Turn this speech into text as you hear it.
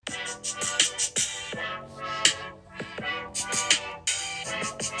Blooper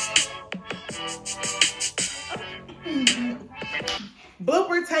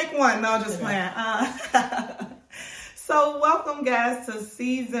take one. No, just playing. So welcome guys to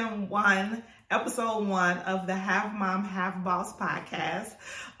season 1, episode 1 of the Half Mom, Half Boss podcast.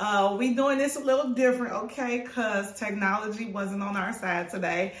 We doing this a little different, okay, because technology wasn't on our side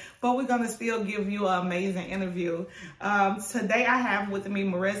today, but we're going to still give you an amazing interview. Today I have with me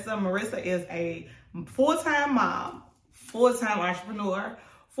Marissa. Marissa is a full-time mom, full-time entrepreneur,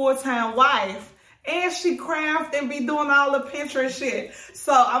 full-time wife, and she craft and be doing all the Pinterest shit.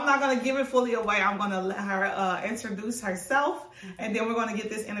 So I'm not going to give it fully away. I'm going to let her introduce herself, and then we're going to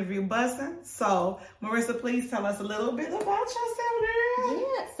get this interview buzzing. So Marissa, please tell us a little bit about yourself, girl.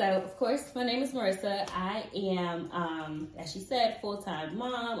 Yeah, so of course, my name is Marissa. I am, as she said, full-time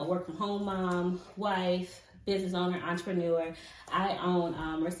mom, a work-from-home mom, wife, business owner, entrepreneur. I own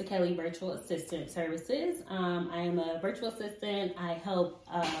Marissa Kelley Virtual Assistant Services. I am a virtual assistant. I help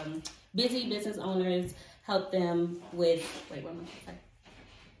busy business owners, help them with,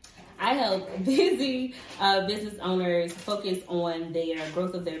 I help busy business owners focus on their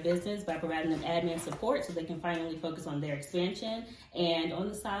growth of their business by providing them admin support so they can finally focus on their expansion. And on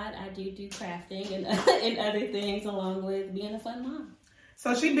the side, I do crafting and other things along with being a fun mom.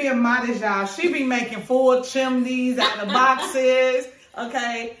 So she being modest, y'all. She be making full chimneys out of boxes.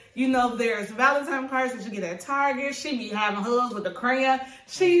 Okay, you know there's Valentine cards that you get at Target. She be having hugs with the crayon.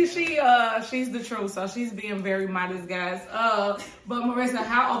 She's the truth. So she's being very modest, guys. But Marissa,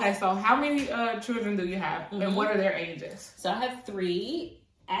 how many children do you have, mm-hmm. and what are their ages? So I have 3.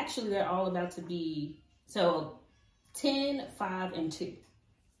 Actually, they're all about to be 10, 5, and 2.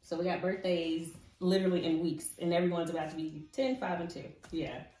 So we got birthdays literally in weeks, and everyone's about to be 10, 5, and 2.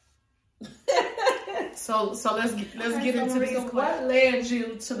 Yeah. So let's get into these. What led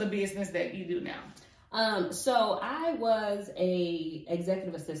you to the business that you do now? So I was a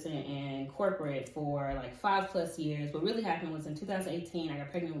executive assistant in corporate for like 5+ years. What really happened was in 2018, I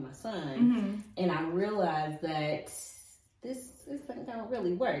got pregnant with my son, mm-hmm. and I realized that this isn't gonna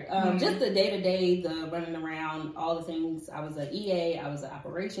really work. Mm-hmm. Just the day-to-day, the running around, all the things. I was an EA, I was an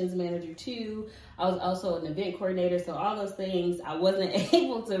operations manager too. I was also an event coordinator, so all those things I wasn't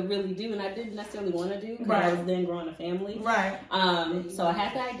able to really do, and I didn't necessarily want to do because I was then growing a family. Right. So I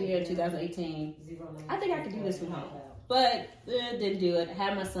had the idea in 2018. I think I could do this from home, but didn't do it. I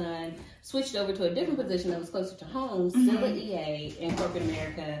had my son, switched over to a different position that was closer to home, still mm-hmm. an EA in corporate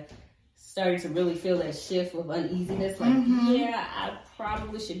America. Started to really feel that shift of uneasiness. Like, mm-hmm. yeah, I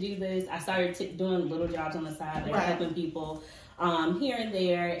probably should do this. I started doing little jobs on the side, like helping people here and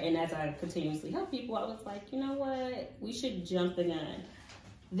there. And as I continuously help people, I was like, you know what? We should jump the gun.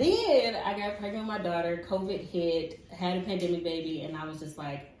 Then I got pregnant with my daughter. COVID hit, had a pandemic baby, and I was just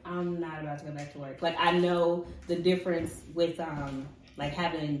like, I'm not about to go back to work. Like, I know the difference with like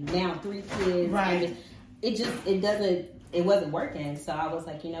having now 3 kids. Right. It wasn't working. So I was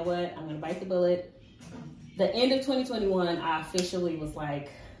like, you know what? I'm going to bite the bullet. The end of 2021, I officially was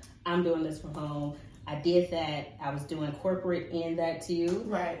like, I'm doing this from home. I did that. I was doing corporate in that too.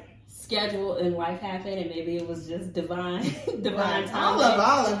 Right. Schedule and life happened, and maybe it was just divine timing. I love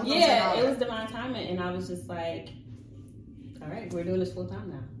all of it. Yeah, it was divine timing. And I was just like, all right, we're doing this full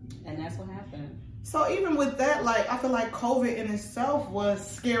time now. And that's what happened. So even with that, like, I feel like COVID in itself was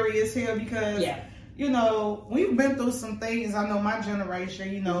scary as hell because... Yeah. You know, we've been through some things. I know my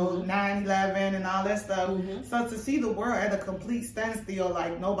generation, you know, mm-hmm. 9/11 and all that stuff. Mm-hmm. So to see the world at a complete standstill,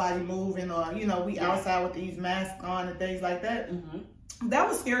 like nobody moving or, you know, we outside with these masks on and things like that. Mm-hmm. That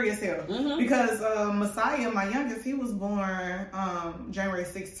was scary as hell. Mm-hmm. Because Messiah, my youngest, he was born January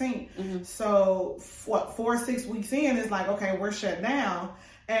 16th. Mm-hmm. So 4 or 6 weeks in, it's like, okay, we're shut down.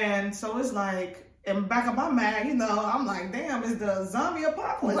 And so it's like, in the back of my mind, you know, I'm like, damn, is the zombie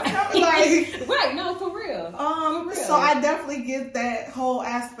apocalypse coming? Like, right, no, for real. So I definitely get that whole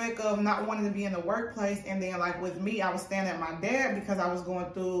aspect of not wanting to be in the workplace. And then, like, with me, I was staying at my dad because I was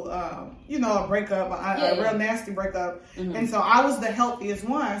going through, you know, a breakup, a real nasty breakup. Mm-hmm. And so I was the healthiest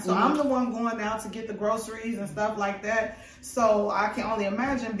one. So mm-hmm. I'm the one going out to get the groceries and stuff like that. So I can only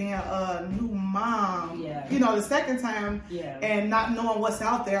imagine being a new mom, you know, the second time and not knowing what's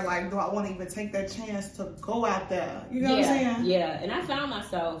out there. Like, do I want to even take that chance to go out there? You know what I'm saying? Yeah. And I found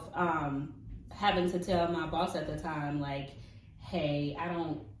myself having to tell my boss at the time, like, hey, I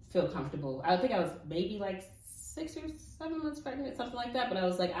don't feel comfortable. I think I was maybe like 6 or 7 months pregnant, something like that. But I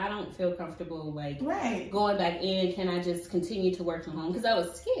was like, I don't feel comfortable, like, going back in. Can I just continue to work from home? Because I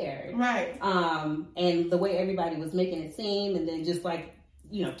was scared. Right. And the way everybody was making it seem, and then just like,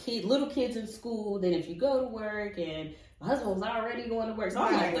 you know, little kids in school, then if you go to work and my husband was already going to work. So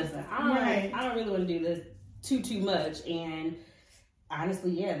I'm like, listen, I don't really want to do this too much. And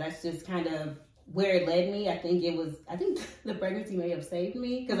honestly, yeah, that's just kind of where it led me. I think the pregnancy may have saved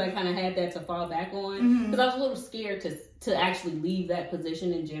me because I kind of had that to fall back on, because I was a little scared to actually leave that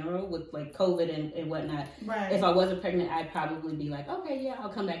position in general with like COVID and whatnot. Right. If I wasn't pregnant, I'd probably be like, okay, yeah, I'll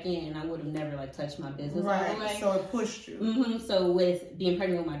come back in, and I would have never like touched my business. Right. So it pushed you. Mm-hmm. So with being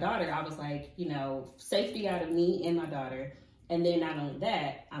pregnant with my daughter, I was like, safety out of me and my daughter, and then not only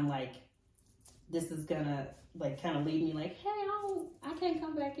that, I'm like, this is gonna like kind of leave me like, hey, I can't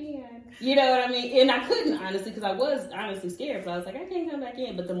come back in. You know what I mean? And I couldn't, honestly, because I was honestly scared. But I was like, I can't come back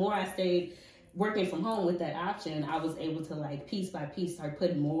in. But the more I stayed working from home with that option, I was able to like piece by piece start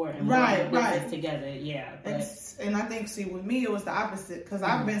putting more and more business together. Yeah. And I think, see, with me, it was the opposite, because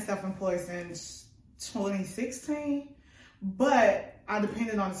I've been self-employed since 2016, but I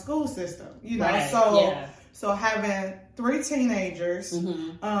depended on the school system, So having 3 teenagers,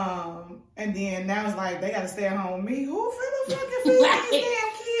 and then now it's like they got to stay at home with me. Who finna fucking feed these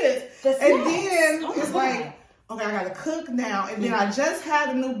damn kids? And then it's like, okay, I got to cook now. And then I just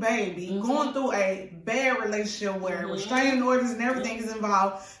had a new baby, going through a bad relationship where restraining orders and everything is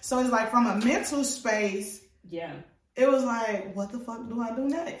involved. So it's like, from a mental space, it was like, what the fuck do I do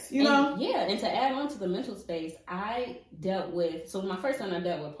next? You know? Yeah, and to add on to the mental space, I dealt with my first son, I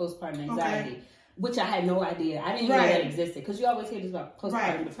dealt with postpartum anxiety. Okay. Which I had no idea. I didn't even know that existed, because you always hear this about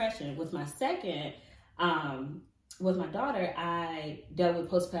postpartum depression. With my second, with my daughter, I dealt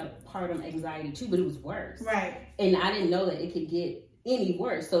with postpartum anxiety too, but it was worse. Right. And I didn't know that it could get any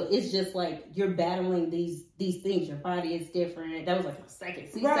worse. So it's just like you're battling these things. Your body is different. That was like a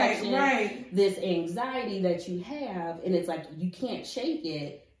second C-section. Right. This anxiety that you have, and it's like you can't shake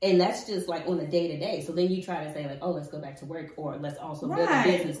it. And that's just like on a day-to-day. So then you try to say like, oh, let's go back to work, or let's also build a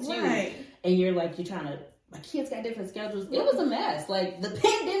business too. Right. And you're trying to, my kids got different schedules. It was a mess. Like the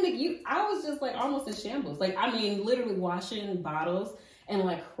pandemic, I was just like almost in shambles. Like, I mean, literally washing bottles and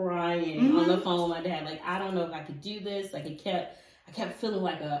like crying on the phone with my dad. Like, I don't know if I could do this. Like I kept feeling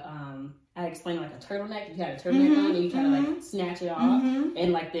like I explained like a turtleneck. You had a turtleneck on and you try to like snatch it off,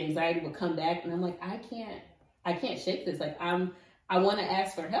 and like the anxiety would come back. And I'm like, I can't shake this. Like I want to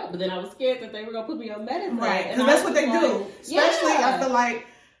ask for help, but then I was scared that they were going to put me on medicine. Right, because that's what they do. Especially, I feel like,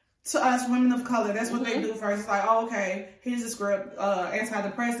 to us women of color, that's what they do first. It's like, oh, okay, here's the script,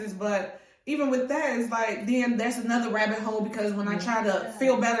 antidepressants. But even with that, it's like, then that's another rabbit hole, because when I try to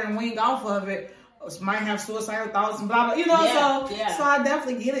feel better and wing off of it, might have suicidal thoughts and blah, blah, So I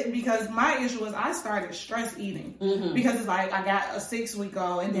definitely get it, because my issue is I started stress eating, because it's like I got a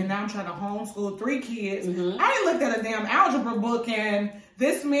 6-week-old, and then now I'm trying to homeschool 3 kids. I ain't looked at a damn algebra book in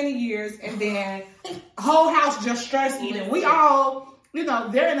this many years, and then whole house just stress eating. We all,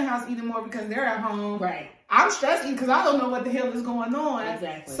 they're in the house eating more because they're at home. Right. I'm stress eating because I don't know what the hell is going on.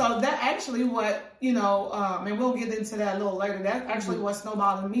 Exactly. So that actually what, and we'll get into that a little later, that's actually what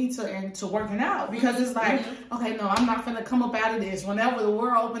snowballed me to working out. Because it's like, okay, no, I'm not going to come up out of this whenever the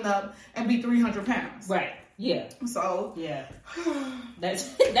world open up and be 300 pounds. Right. Yeah. So. Yeah. That's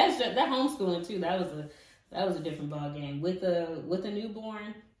that homeschooling too. That was a different ball game with a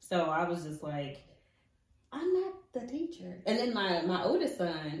newborn. So I was just like, I'm not the teacher. And then my oldest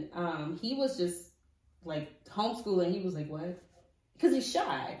son, he was just like homeschooling. He was like, what? Because he's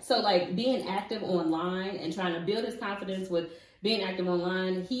shy. So like being active online and trying to build his confidence with being active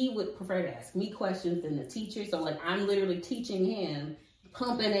online, he would prefer to ask me questions than the teacher. So like I'm literally teaching him,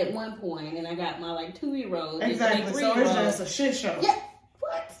 pumping at one point, and I got my like 2-year-old. Exactly. So it's just a shit show. Yeah.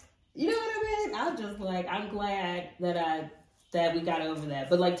 What? You know what I mean? I'm just like, I'm glad that we got over that.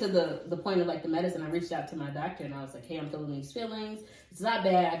 But like to the point of like the medicine, I reached out to my doctor and I was like, hey, I'm feeling these feelings. It's not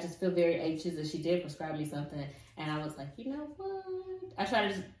bad. I just feel very anxious. And she did prescribe me something. And I was like, you know what?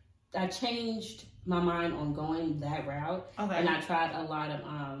 I changed my mind on going that route. Okay. And I tried a lot of,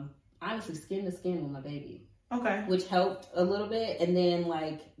 honestly, skin to skin with my baby. Okay. Which helped a little bit. And then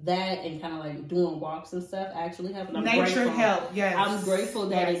like that and kind of like doing walks and stuff actually helped. Nature helped, yes. I'm grateful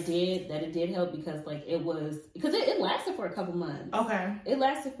that it did help, because like it lasted for a couple months. Okay. It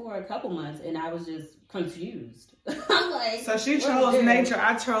lasted for a couple months and I was just confused. I'm like, so she chose nature,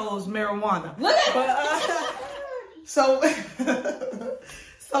 I chose marijuana. Look at So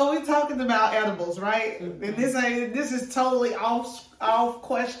we're talking about edibles, right? And this is totally off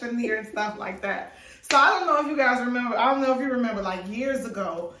question here and stuff like that. So I don't know if you guys remember. I don't know if you remember, like years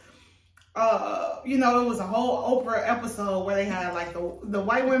ago, it was a whole Oprah episode where they had like the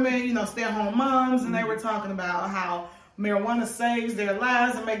white women, stay-at-home moms, and they were talking about how marijuana saves their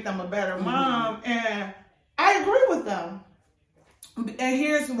lives and make them a better mom. And I agree with them. And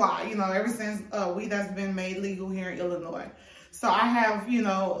here's why, ever since weed has been made legal here in Illinois. So I have,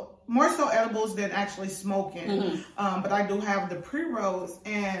 more so edibles than actually smoking. But I do have the pre-rolls,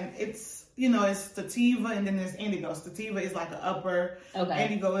 and it's, it's sativa and then there's indigo. Sativa is like an upper,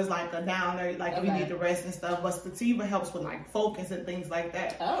 indigo is like a downer, like if you need to rest and stuff. But sativa helps with like focus and things like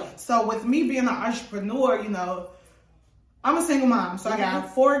that. So with me being an entrepreneur, I'm a single mom, so I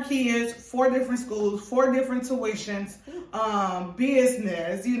got 4 kids, 4 different schools, 4 different tuitions,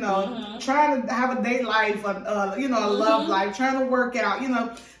 business, trying to have a date life, a love life, trying to work out,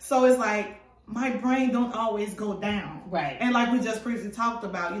 So it's like my brain don't always go down. Right. And like we just previously talked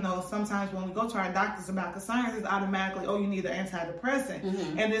about, sometimes when we go to our doctors about concerns, it's automatically, you need an antidepressant.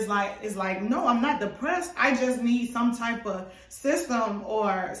 And it's like, no, I'm not depressed. I just need some type of system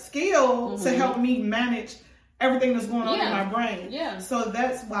or skill to help me manage everything that's going on in my brain. So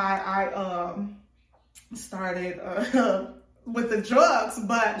that's why I started with the drugs.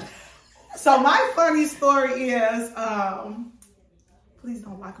 But so my funny story is, please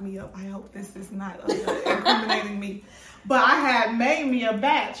don't lock me up. I hope this is not incriminating me. But I had made me a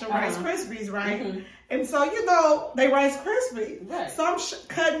batch of Rice Krispies, right? And so, they Rice Krispies. Right. So I'm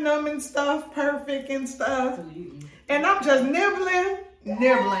cutting them and stuff, perfect and stuff. And I'm just nibbling.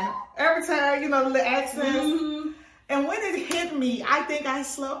 Every time, the accents. And when it hit me, I think I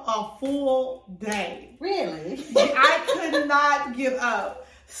slept a full day. Really? I could not get up.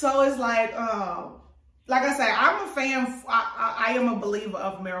 So it's like I say, I'm a fan. I am a believer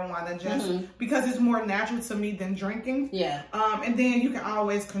of marijuana just because it's more natural to me than drinking. Yeah. And then you can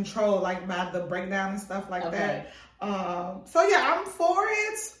always control like by the breakdown and stuff like that. So yeah, I'm for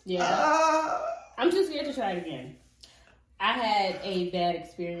it. Yeah. I'm just scared to try it again. I had a bad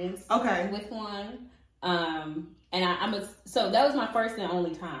experience. With one. And so that was my first and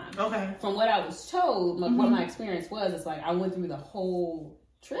only time. From what I was told, what my experience was, it's like I went through the whole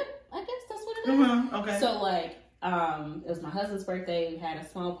trip. I guess that's what it is. So like, it was my husband's birthday. We had a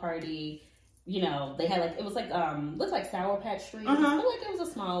small party. They had like, it was like, looked like Sour Patch Street. I feel like it was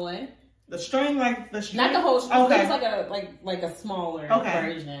a small one. The string, like the string? Not the whole string. It was like a smaller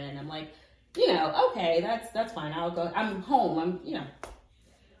version. And I'm like, that's fine. I'll go. I'm home.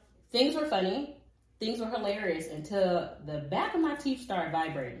 Things were funny. Things were hilarious until the back of my teeth started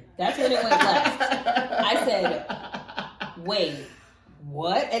vibrating. That's when it went left. I said, wait,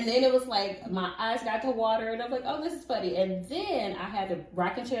 what? And then it was like, my eyes got to water, and I'm like, oh, this is funny. And then I had the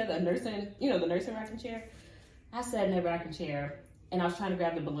rocking chair, the nursing rocking chair. I sat in that rocking chair, and I was trying to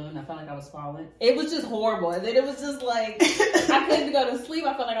grab the balloon. I felt like I was falling. It was just horrible. And then it was just like, I couldn't go to sleep.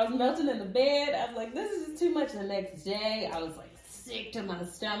 I felt like I was melting in the bed. I was like, this is too much. The next day, I was like, sick to my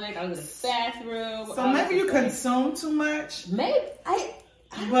stomach. I was in the bathroom. So maybe you consume too much. Maybe I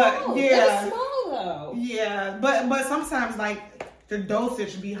don't know. It's small though. Yeah, but sometimes like the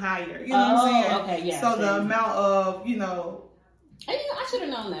dosage be higher. You know what I'm saying? Okay, yeah. So the amount of And I should have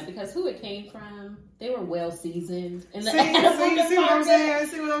known that because who it came from, they were well seasoned. And see what I'm saying? See what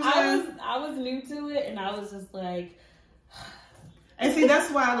I'm saying? I was new to it, and I was just like. And see, that's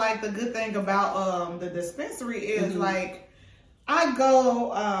why like the good thing about the dispensary is like. I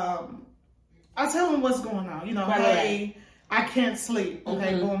go, I tell them what's going on. Hey, I can't sleep.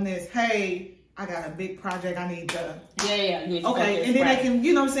 Okay, boom, this. Hey, I got a big project I need to. Yeah. Okay, and then they can,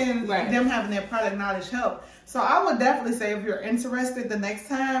 what I'm saying, them having their product knowledge help. So I would definitely say if you're interested the next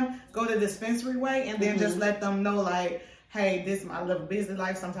time, go the dispensary way and then just let them know like, hey, this is my little busy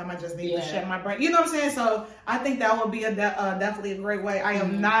life. Sometimes I just need to shut my brain. You know what I'm saying? So I think that would be definitely a great way. I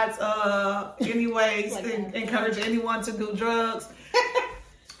am not anyways encourage anyone to do drugs.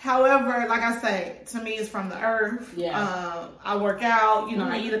 However, like I say, to me, it's from the earth. I work out.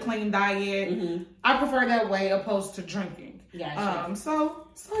 I eat a clean diet. I prefer that way opposed to drinking. Gotcha. So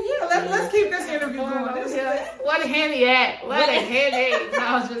yeah, let's keep this interview going. What a handy act. What a headache.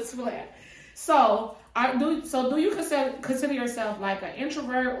 I was just playing. So do you consider yourself like an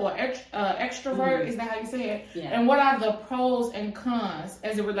introvert or extrovert? Is that how you say it? Yeah. And what are the pros and cons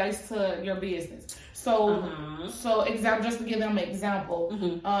as it relates to your business? So example, just to give them an example,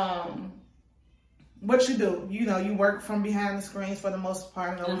 what you do, you work from behind the screens for the most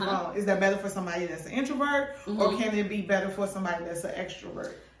part on the phone. Is that better for somebody that's an introvert, or can it be better for somebody that's an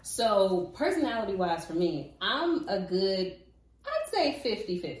extrovert? So personality-wise, for me, I'm a good, I'd say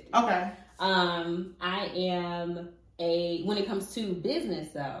 50-50. Okay. I am when it comes to business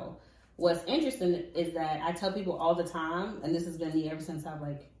though, what's interesting is that I tell people all the time, and this has been me ever since I've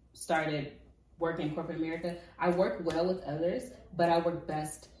like started working in corporate America, I work well with others, but I work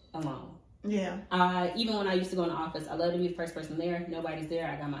best alone. Yeah. Even when I used to go in the office, I love to be the first person there. Nobody's there.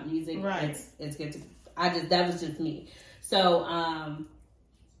 I got my music. Right. It's good to, that was just me. So,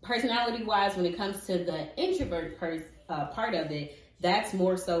 personality wise, when it comes to the introvert part of it, that's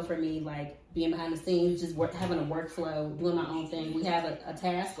more so for me, like being behind the scenes, just having a workflow, doing my own thing. We have a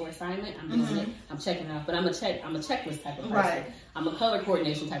task or assignment, I'm doing it, I'm checking it off, but I'm a checklist type of person. Right. I'm a color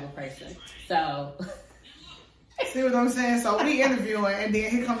coordination type of person. So see what I'm saying? So we interviewing, and then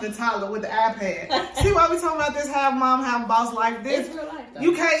here comes the toddler with the iPad. See why we talking about this have mom, have boss like this? It's real life, though.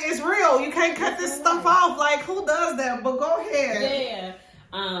 It's real. You can't cut this stuff off. Like, who does that? But go ahead.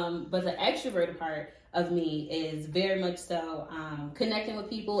 Yeah. But the extroverted part of me is very much so connecting with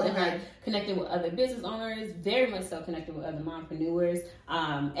people and like connecting with other business owners, very much so connecting with other mompreneurs,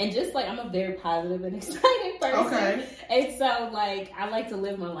 and just like I'm a very positive and excited person. Okay. And so like I like to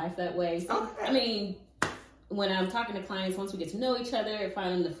live my life that way. So I mean, when I'm talking to clients, once we get to know each other,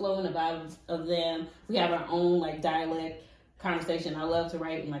 finding the flow and the vibes of them, we have our own like dialect conversation. I love to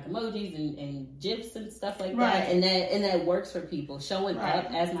write in like emojis and GIFs and stuff like that, and that works for people. Showing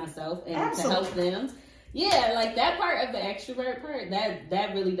up as myself and to help them. Yeah, like that part of the extrovert part,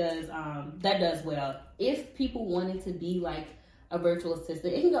 that really does that does well. If people wanted to be like a virtual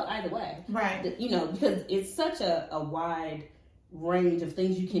assistant, it can go either way, right? You know, because it's such a wide range of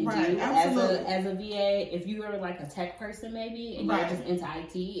things you can do as a VA. If you are like a tech person maybe, and you're just into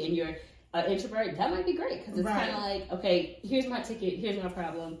IT and you're an introvert, that might be great because it's kind of like, okay, here's my ticket, here's my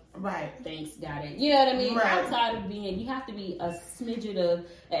problem. Right. Thanks, got it. You know what I mean? Outside of you have to be a smidget of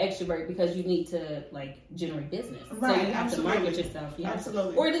an extrovert because you need to like generate business. Right. So you have to market yourself. You have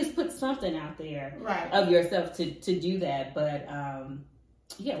to, or at least put something out there of yourself to do that. But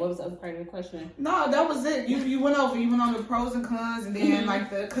yeah, what was the other part of the question? No, that was it. You went on the pros and cons, and then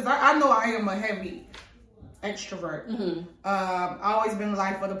because I know I am a heavy extrovert. Always been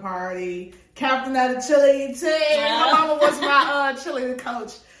life of the party, captain of the cheerleading team. My mama was my cheerleading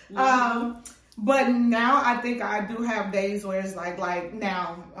coach. But now I think I do have days where it's like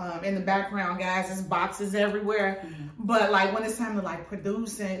now in the background, guys, there's boxes everywhere. But like when it's time to like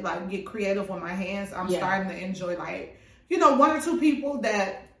produce and like get creative with my hands, I'm starting to enjoy like, you know, one or two people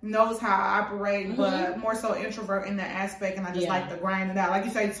that knows how I operate, but more so introvert in that aspect, and I just like to grind it out. Like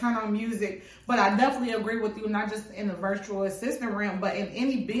you say, turn on music, but I definitely agree with you, not just in the virtual assistant realm, but in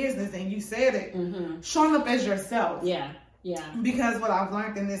any business, and you said it, showing up as yourself. Yeah. Because what I've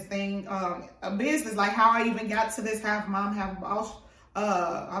learned in this thing, a business, like how I even got to this half mom, half boss,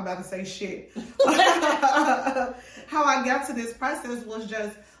 I'm about to say shit. How I got to this process was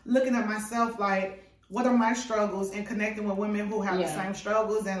just looking at myself like, what are my struggles, and connecting with women who have the same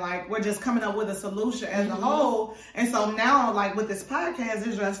struggles, and like we're just coming up with a solution as a whole. And so now, like with this podcast,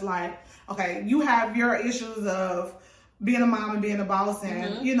 it's just like, okay, you have your issues of being a mom and being a boss,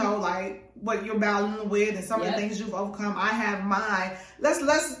 and you know, like what you're battling with, and some of the things you've overcome. I have mine.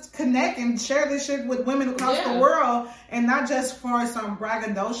 Let's connect and share this shit with women across the world, and not just for some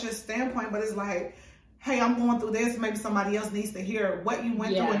braggadocious standpoint, but it's like, hey, I'm going through this. Maybe somebody else needs to hear what you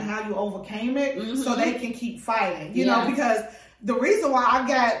went through and how you overcame it, so they can keep fighting. You know, because the reason why I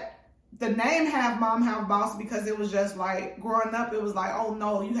got the name Have Mom, Have Boss, because it was just like growing up, it was like, oh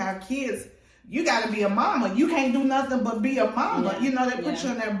no, you have kids, you got to be a mama. You can't do nothing but be a mama. You know, they put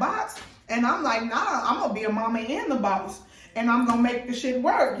you in that box. And I'm like, nah, I'm going to be a mama and the boss. And I'm going to make the shit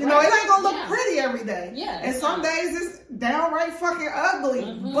work. You know, it ain't going to look pretty every day. And some days it's downright fucking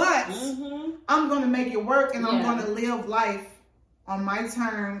ugly. But I'm going to make it work, and I'm going to live life on my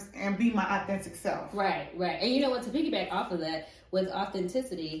terms and be my authentic self. Right. And you know what? To piggyback off of that, with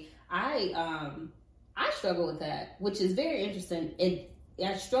authenticity, I struggle with that, which is very interesting.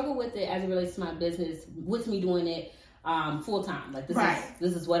 I struggle with it as it relates to my business, with me doing it full time. Like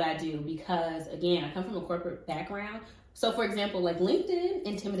this is what I do, because again, I come from a corporate background. So, for example, like LinkedIn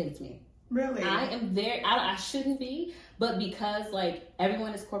intimidates me. Really? I shouldn't be, but because like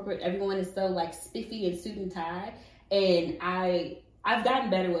everyone is corporate, everyone is so like spiffy and suit and tie, and I've gotten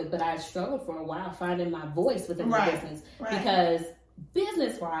better with it, but I struggled for a while finding my voice within the business, because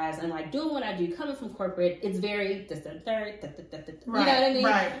business-wise and like doing what I do, coming from corporate, it's very you know what I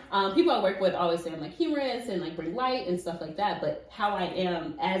mean? People I work with always say I'm like humorous and like bring light and stuff like that, but how I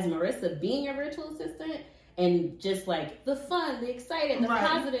am as Marissa, being a virtual assistant, and just like the fun, the excited, the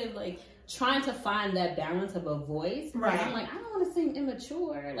positive, like trying to find that balance of a voice. Right. And I'm like, I don't want to seem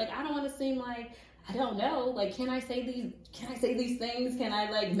immature. Like I don't want to seem like, I don't know, like can I say these things? Can I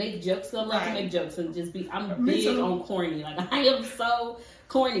like make jokes? I love to make jokes and just I'm big on corny. Like I am so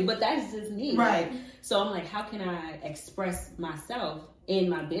corny, but that's just me. Right. So I'm like, how can I express myself in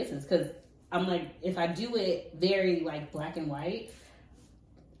my business? Because I'm like, if I do it very like black and white,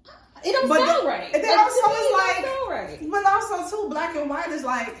 it don't sound right. And then also it's like, but also too, black and white is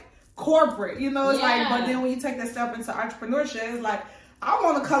like corporate, you know, it's like, but then when you take that step into entrepreneurship, it's like, I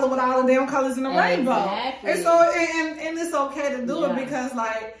want to color with all the damn colors in the rainbow. And so, and it's okay to do it because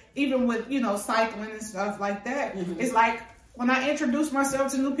like, even with, you know, cycling and stuff like that, it's like when I introduce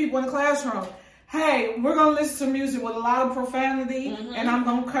myself to new people in the classroom, hey, we're going to listen to music with a lot of profanity and I'm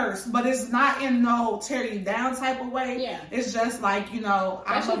going to curse. But it's not in no tear you down type of way. Yeah. It's just like, you know,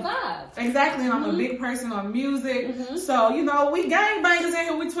 that's your vibe. Exactly. And I'm a big person on music. So, you know, we gangbangers in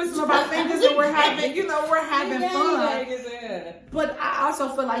here. We twisting up our fingers and we're having, you know, we're having fun. But I also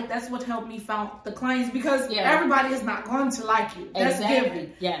feel like that's what helped me found the clients because everybody is not going to like you. That's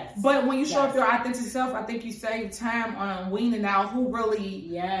given. Yes. But when you show up your authentic self, I think you save time on weaning out who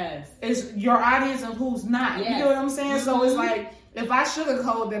really is your audience and who's not. You know what I'm saying? So it's like, if I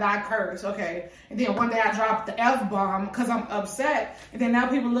sugarcoat that I curse, okay, and then one day I drop the F-bomb because I'm upset, and then now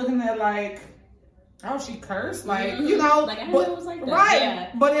people looking at like, oh, she cursed? Like, you know, like, I but, it was like that. Right.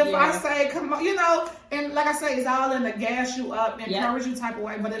 Yeah. But if I say, come on, you know, and like I say, it's all in the gas you up, encourage you type of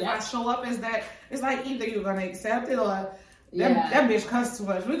way. But if I show up as that, it's like either you're going to accept it or that bitch cussed too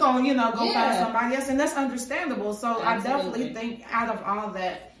much. We're going to, you know, go find somebody else. And that's understandable. So I definitely think out of all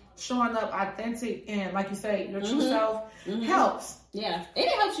that, showing up authentic and, like you say, your true self helps. Yeah. And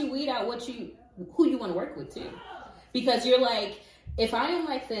it helps you weed out who you want to work with, too. Because you're like, if I am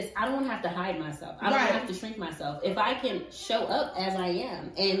like this, I don't have to hide myself. I don't have to shrink myself. If I can show up as I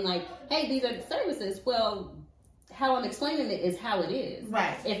am and like, hey, these are the services, well, how I'm explaining it is how it is.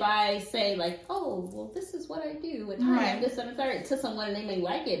 Right. If I say like, oh, well, this is what I do at time, this and the third, to someone and they may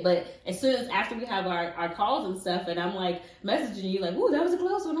like it, but as soon as after we have our calls and stuff, and I'm like messaging you like, ooh, that was a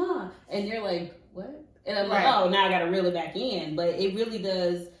close one, huh? And you're like, what? And I'm like, oh, now I got to reel it back in. But it really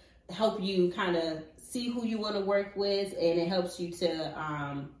does help you kind of see who you want to work with, and it helps you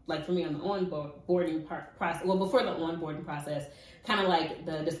to, like for me on the onboarding process, well, before the onboarding process, kind of like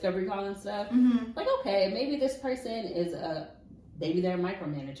the discovery call and stuff. Like, okay, maybe this person is maybe they're a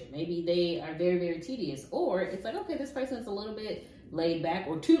micromanager. Maybe they are very, very tedious. Or it's like, okay, this person is a little bit laid back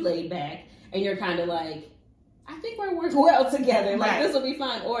or too laid back. And you're kind of like, I think we're working well together. Like, this will be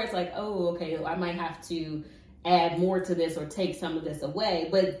fine. Or it's like, oh, okay, I might have to add more to this or take some of this away.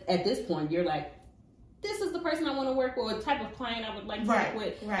 But at this point, you're like, this is the person I want to work with, what type of client I would like to work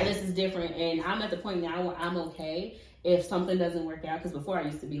with. And this is different. And I'm at the point now where I'm okay if something doesn't work out, because before I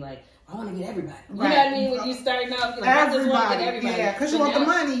used to be like, I want to get everybody. You know what I mean? When you starting out, you're like, I just want to get everybody. Yeah, because you want the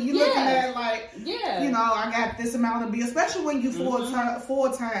money. You looking at like, you know, I got this amount of bills, especially when you full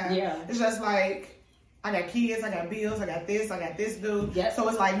time. Yeah, it's just like, I got kids, I got bills, I got this dude. Yep. So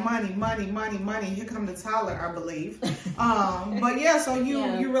it's like money. Here come the toddler, I believe. But yeah, so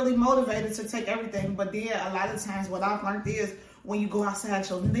you're really motivated to take everything. But then a lot of times what I've learned is when you go outside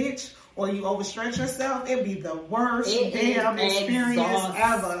your niche, or you overstretch yourself, it'd be the worst damn experience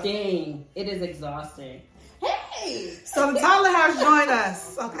ever. It is exhausting. Hey! So the toddler has joined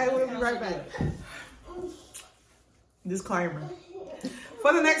us. Okay, we'll be right back. Disclaimer.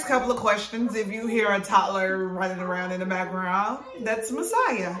 For the next couple of questions, if you hear a toddler running around in the background, that's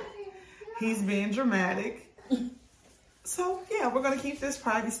Messiah. He's being dramatic. So, yeah, we're going to keep this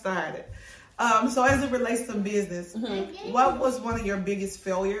party started. So as it relates to business, what was one of your biggest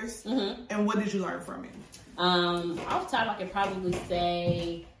failures and what did you learn from it? Off the top, I could probably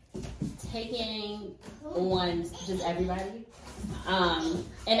say taking on just everybody.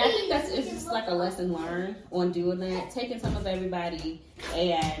 And I think it's just like a lesson learned on doing that, taking some of everybody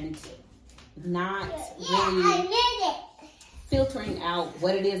and not really filtering out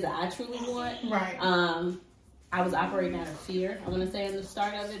what it is that I truly want. Right. I was operating out of fear, I want to say, in the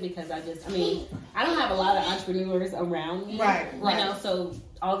start of it, because I don't have a lot of entrepreneurs around me. Right. You know, so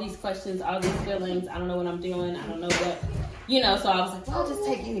all these questions, all these feelings, I don't know what I'm doing, I don't know what, you know, so I was like, well, I'll just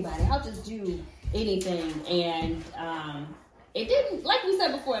take anybody, I'll just do anything. And it didn't, like we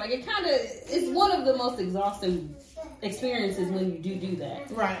said before, like it kind of, it's one of the most exhausting experiences when you do that.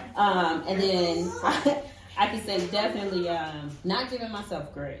 Right. And then I can say definitely not giving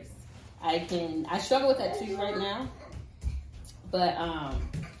myself grace. I struggle with that too right now, but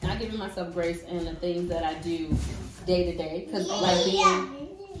not giving myself grace in the things that I do day to day, because like being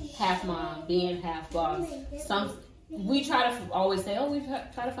half mom, being half boss, we try to always say, we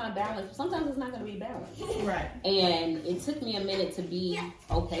try to find balance, but sometimes it's not going to be balanced. Right. And it took me a minute to be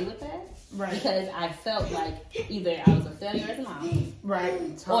okay with that. Right. Because I felt like either I was a failure as a mom,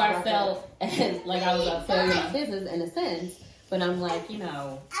 right, or I felt like I was a failure in my business in a sense. But I'm like, you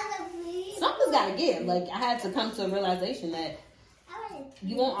know, something's got to give. Like, I had to come to a realization that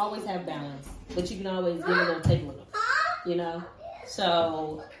you won't always have balance, but you can always give a little, take a little, you know?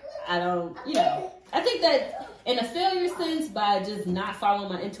 So, I don't, you know, I think that in a failure sense by just not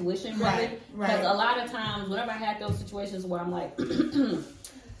following my intuition, really. Because a lot of times, whenever I had those situations where I'm like,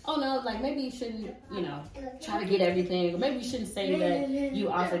 oh no, like maybe you shouldn't, try to get everything, or maybe you shouldn't say that you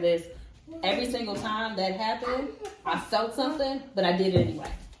offer this. Every single time that happened, I felt something, but I did it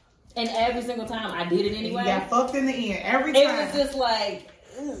anyway. And every single time I did it anyway. You got fucked in the end. Every time. It was just like,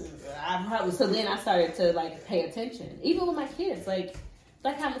 so then I started to like pay attention. Even with my kids, like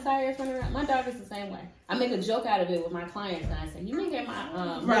how Messiah is running around. My daughter's the same way. I make a joke out of it with my clients, and I say, "You may hear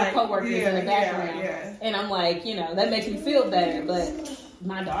my coworkers in the background," and I'm like, that makes me feel better. But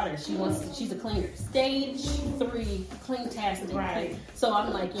my daughter, she's a cleaner, stage 3 clean-tastic. Right. So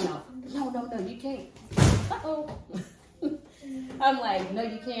I'm like, no, you can't. I'm like, no,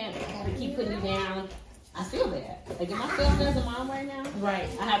 you can't. I gotta keep putting you down. I feel bad. Like, am I feeling as a mom right now? Right.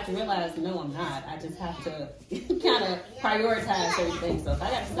 I have to realize, no, I'm not. I just have to kind of prioritize certain things. So if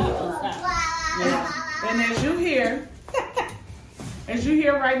I got to stop, I'll stop. And as you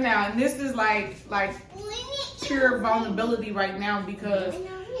hear right now, and this is like pure vulnerability right now, because,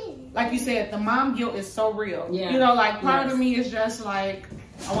 like you said, the mom guilt is so real. Yeah. Part of me is just like,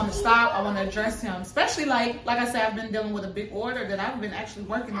 I want to stop. I want to address him. Especially like I said, I've been dealing with a big order that I've been actually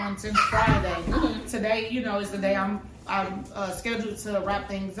working on since Friday. Today, is the day I'm scheduled to wrap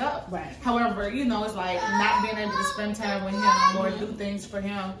things up. Right. However, it's like not being able to spend time with him or do things for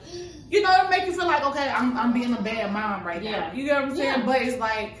him. It make you feel like, okay, I'm being a bad mom right now. You get what I'm saying? Yeah. But it's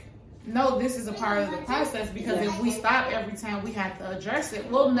like, no, this is a part of the process, because if we stop every time we have to address it,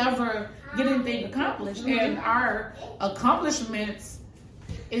 we'll never get anything accomplished. And our accomplishments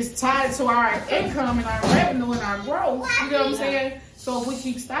is tied to our income and our revenue and our growth. You know what I'm saying? So if we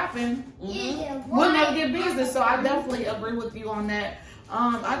keep stopping, we'll never get business. So I definitely agree with you on that.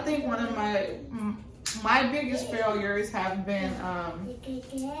 I think one of my biggest failures have been, I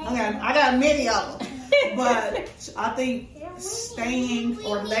got many of them, but I think staying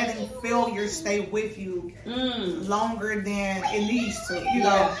or letting failure stay with you longer than it needs to,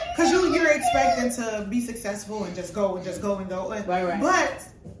 because you're expecting to be successful and just go. Right. But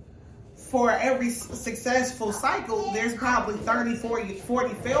for every successful cycle, there's probably 30, 40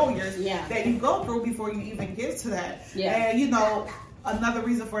 failures that you go through before you even get to that. And, another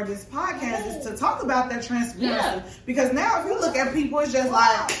reason for this podcast is to talk about that transparency. Yeah. Because now if you look at people, it's just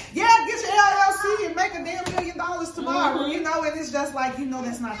like, get your LLC and make $1 million tomorrow, and it's just like,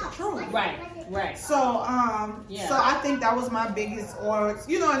 that's not the truth. Right. So, so I think that was my biggest, and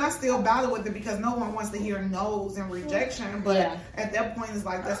I still battle with it, because no one wants to hear no's and rejection. But at that point, it's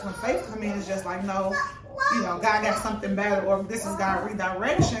like, that's when faith comes in. It's just like, no, God got something better, or this is God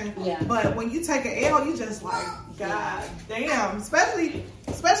redirection. Yeah. But when you take an L, you just like, God damn. Especially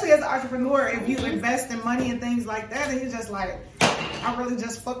as an entrepreneur, if you invest in money and things like that, and you're just like, I really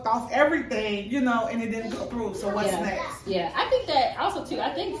just fucked off everything, and it didn't go through. So what's next? Yeah, I think that also too,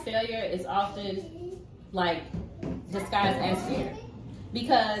 I think failure is often like disguised as fear.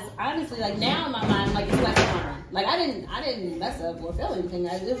 Because honestly, like now in my mind, like it's lesson learned. Like I didn't mess up or fail anything.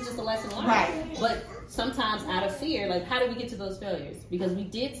 It was just a lesson learned. Right. But sometimes out of fear, like how do we get to those failures? Because we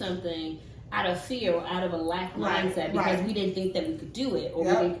did something out of fear or out of a lack mindset, because we didn't think that we could do it, or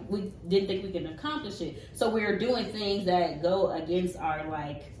we didn't think we could accomplish it. So we were doing things that go against our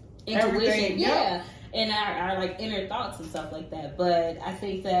like intuition, and our like inner thoughts and stuff like that. But I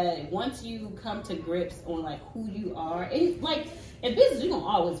think that once you come to grips on like who you are, and like in business, you're gonna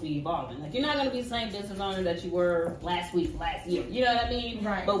always be evolving. Like you're not gonna be the same business owner that you were last week, last year. You know what I mean?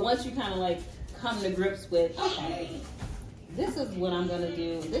 Right. But once you kind of like come to grips with, okay, this is what I'm going to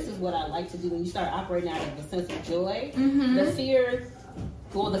do. This is what I like to do. When you start operating out of a sense of joy, the fear,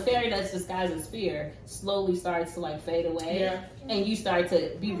 the failure that's disguised as fear slowly starts to like fade away. And you start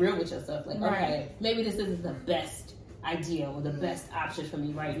to be real with yourself. Like, okay, maybe this isn't the best idea or the best option for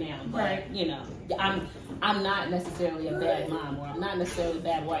me right now. But, I'm not necessarily a bad mom, or I'm not necessarily a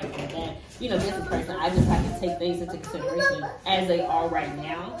bad wife, or a bad, business person. I just have to take things into consideration as they are right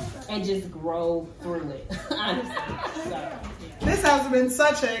now and just grow through it, honestly. So, This has been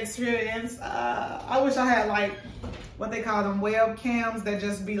such an experience. I wish I had like what they call them webcams that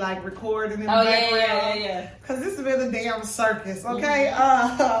just be like recording in the background. Yeah. Because this has been a damn circus, okay?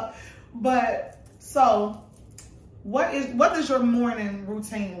 But so what does your morning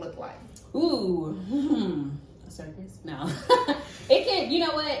routine look like? Ooh, a circus? No. It can, you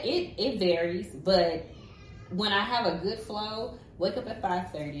know what? It varies, but when I have a good flow, wake up at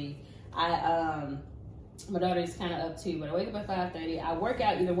 5:30. My daughter's kind of up too, but I wake up at 5:30. I work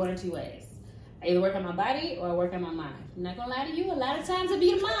out either one or two ways. I either work on my body or I work on my mind. I'm not gonna lie to you, a lot of times it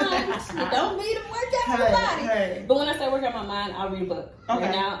be the mind. It don't be the work out the body. Hey. But when I start working on my mind, I'll read a book. Okay.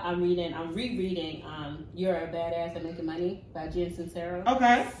 Right now I'm rereading You're a Badass at Making Money by Jen Sincero.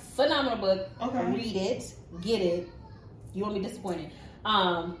 Okay. Phenomenal book. Okay. Read it. Get it. You won't be disappointed.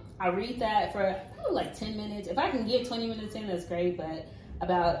 I read that for like 10 minutes. If I can get 20 minutes in, that's great. But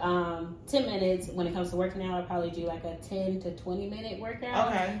about 10 minutes when it comes to working out, I'll probably do like a 10 to 20 minute workout.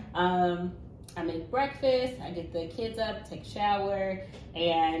 Okay. I make breakfast, I get the kids up, take a shower,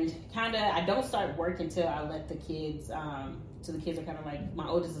 and I don't start work until I let the kids, so the kids are kind of like, my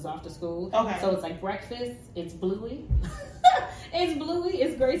oldest is off to school. Okay. So it's like breakfast, it's Bluey.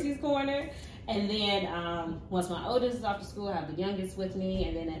 It's Gracie's Corner. And then once my oldest is off to school, I have the youngest with me,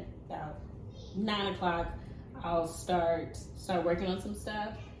 and then at about 9 o'clock, I'll start working on some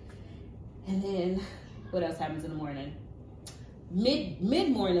stuff. And then what else happens in the morning?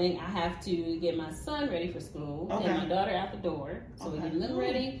 Mid-morning, I have to get my son ready for school, and my daughter out the door. So we're getting them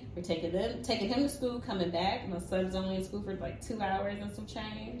ready. We're taking him to school, coming back. My son's only in school for like 2 hours and some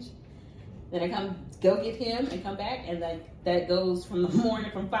change. Then I go get him and come back, and that goes from the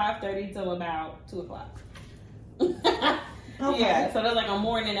morning from 5:30 till about 2 o'clock. Yeah, so that's like a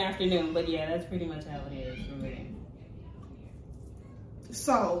morning and afternoon. But yeah, that's pretty much how it is for me.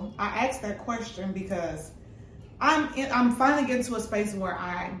 So I asked that question because I'm finally getting to a space where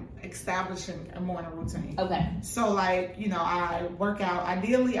I'm establishing a morning routine. Okay. So like, I work out.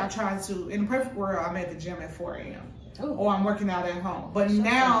 Ideally, I try to, in the perfect world, I'm at the gym at 4 a.m. Ooh. Or I'm working out at home. But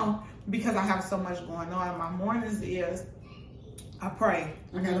now, because I have so much going on, my mornings is I pray.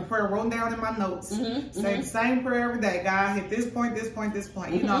 I got a prayer wrote down in my notes. Say the same prayer every day. God, hit this point, this point, this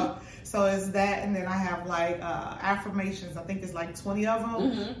point. So it's that, and then I have like affirmations. I think it's like 20 of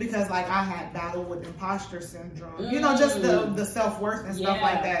them because like I had battled with imposter syndrome. Just the self-worth and stuff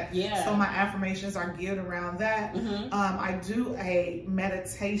like that. Yeah. So my affirmations are geared around that. I do a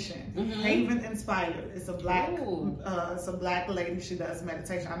meditation, Haven Inspired. It's a black lady. She does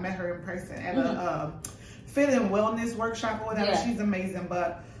meditation. I met her in person at a fit and wellness workshop or whatever. She's amazing,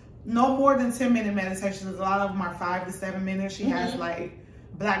 but no more than 10-minute meditations. A lot of them are 5 to 7 minutes. She has like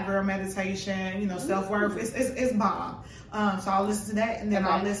black girl meditation, self-worth. It's bomb. So I'll listen to that, and then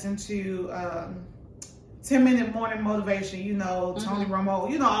I'll listen to 10-minute morning motivation, Tony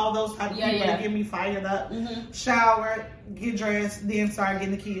Romo, all those type of people that get me fired up. Shower, get dressed, then start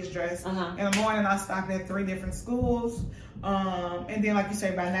getting the kids dressed. In the morning, I stop at 3 different schools. And then, like you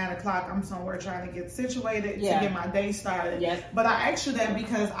say, by 9 o'clock, I'm somewhere trying to get situated to get my day started. But I asked you that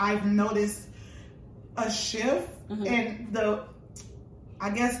because I've noticed a shift in the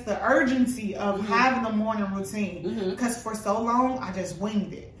urgency of having a morning routine. Because for so long, I just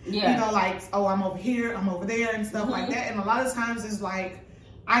winged it. I'm over here, I'm over there, and stuff like that. And a lot of times it's like,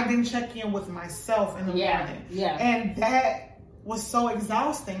 I didn't check in with myself in the morning. And that was so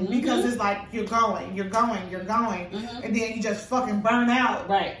exhausting because it's like, you're going. And then you just fucking burn out.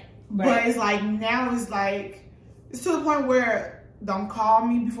 Right. But it's like, now it's like, it's to the point where don't call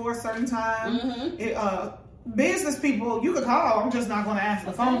me before a certain time. Business people, you could call. I'm just not going to answer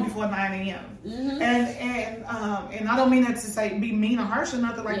the phone before 9 a.m. And I don't mean that to say be mean or harsh or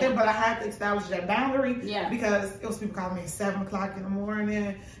nothing like that, but I had to establish that boundary because it was people calling me at 7 o'clock in the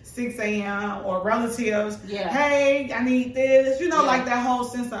morning, 6 a.m. or relatives. Hey, I need this. Like that whole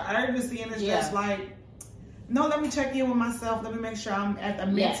sense of urgency, and it's just like, no, let me check in with myself. Let me make sure I'm at the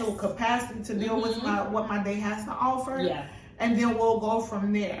mental capacity to deal with what my day has to offer. And then we'll go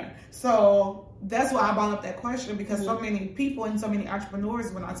from there. So that's why I brought up that question, because so many people and so many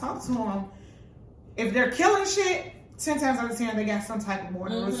entrepreneurs, when I talk to them, if they're killing shit, 10 times out of 10, they got some type of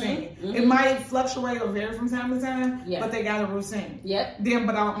morning routine. It might fluctuate or vary from time to time, but they got a routine. Then,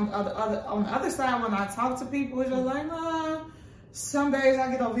 but on the other side, when I talk to people, it's just like, some days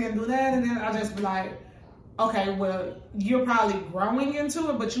I get over here and do that, and then I just be like, okay, well, you're probably growing into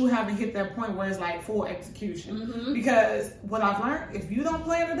it, but you haven't hit that point where it's like full execution. Because what I've learned, if you don't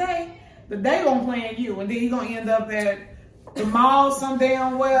plan the day gonna plan you, and then you're gonna end up at the mall some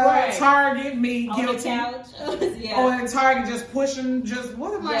damn Target, me on guilty, the couch. or in Target just pushing,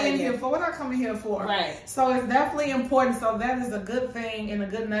 what am I in here for? What am I coming here for? So it's definitely important. So that is a good thing and a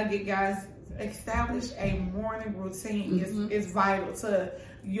good nugget, guys. Establish a morning routine. It's vital to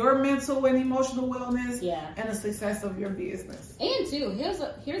your mental and emotional wellness and the success of your business. And too,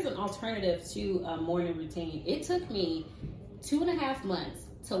 here's an alternative to a morning routine. It took me 2.5 months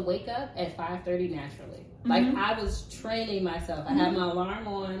to wake up at 5:30 naturally. Like, I was training myself. I had my alarm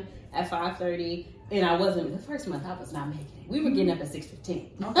on at 5:30, and I wasn't, the first month I was not making it. We were getting up at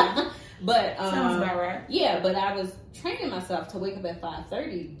 6:15. But sounds about right. Yeah, but I was training myself to wake up at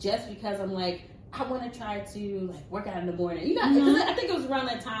 5:30 just because I'm like, I want to try to like work out in the morning. You know, because I think it was around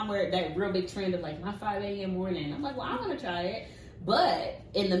that time where that real big trend of like my 5 a.m. morning. I'm like, well, I want to try it. But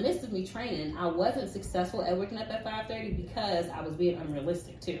in the midst of me training, I wasn't successful at waking up at 5:30 because I was being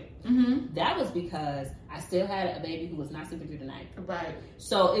unrealistic too. That was because I still had a baby who was not sleeping through the night. Right.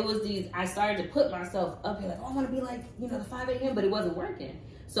 So it was I started to put myself up here like, oh, I want to be like, you know, the 5 a.m., but it wasn't working.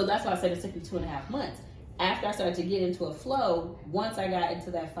 So that's why I said it took me 2.5 months. After I started to get into a flow, once I got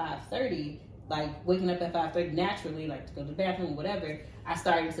into that 5:30, like waking up at 5:30 naturally, like to go to the bathroom or whatever, I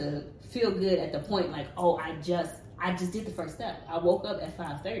started to feel good at the point like, oh, I just did the first step. I woke up at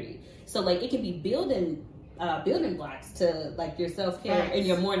 5:30. So like it can be building blocks to like your self-care and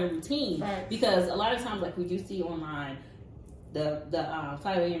your morning routine. Because a lot of times like we do see online the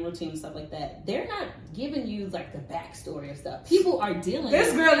 5 a.m. routine and stuff like that, they're not giving you like the backstory of stuff. People are dealing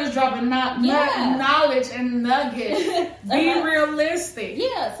this girl is dropping knowledge and nuggets. Be realistic.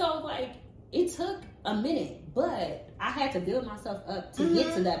 Yeah, so like it took a minute, but I had to build myself up to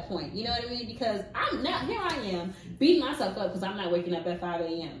get to that point. You know what I mean? Because here I am beating myself up because I'm not waking up at 5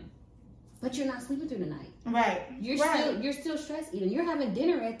 a.m. But you're not sleeping through the night. Right. You're still stress eating. You're having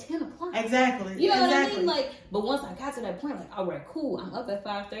dinner at 10 o'clock. Exactly. You know what I mean? Like, but once I got to that point, like, all right, cool. I'm up at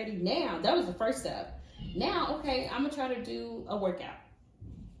 5:30 now. That was the first step. Now, okay, I'm gonna try to do a workout.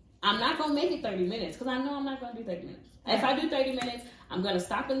 I'm not gonna make it 30 minutes because I know I'm not gonna do 30 minutes. Right. If I do 30 minutes, I'm gonna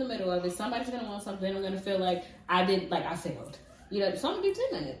stop in the middle of it. Somebody's gonna want something. I'm gonna feel like I failed. You know, so I'm gonna do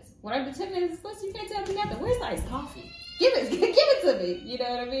 10 minutes. When I do 10 minutes, plus you can't tell me nothing. Where's the iced coffee? Give it to me. You know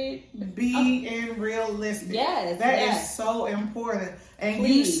what I mean? Being realistic. Yes. That is so important. And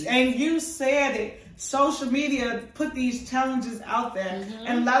you said it. Social media put these challenges out there.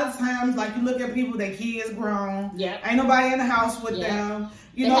 And a lot of times, like you look at people, their kids grown. Yeah. Ain't nobody in the house with them.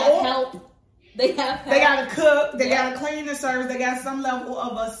 They have help. They gotta cook, they gotta clean the service, they got some level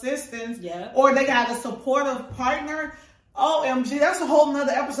of assistance, or they got a supportive partner. OMG, that's a whole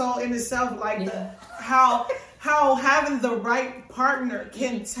nother episode in itself, like how having the right partner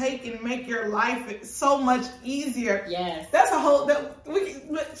can take and make your life so much easier. Yes. That's a whole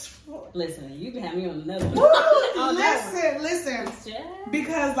listen, you can have me on another one. Listen.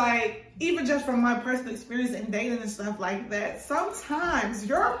 Because like even just from my personal experience in dating and stuff like that, sometimes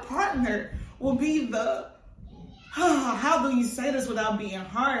your partner will be how do you say this without being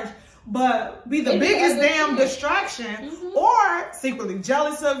harsh? But be the biggest damn distraction, or secretly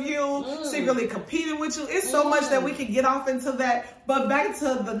jealous of you, secretly competing with you. It's so much that we can get off into that. But back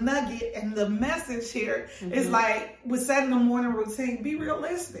to the nugget and the message here is like with setting the morning routine, be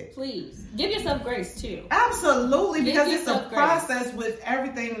realistic. Please give yourself grace too. Absolutely, because it's a process with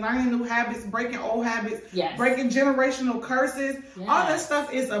everything, learning new habits, breaking old habits, breaking generational curses. All that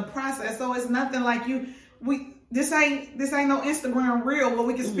stuff is a process. So it's nothing like This ain't no Instagram reel where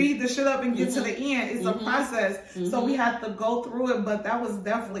we can speed the shit up and get to the end. It's a process. So we have to go through it. But that was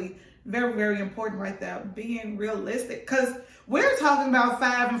definitely very, very important right there. Being realistic. Because we're talking about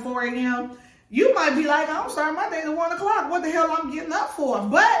 5 and 4 a.m. You might be like, I'm starting my day at 1 o'clock. What the hell I'm getting up for?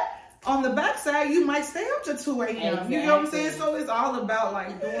 But on the backside, you might stay up to 2 a.m. Exactly. You know what I'm saying? So it's all about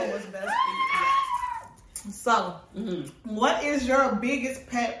like doing what's best for you. So what is your biggest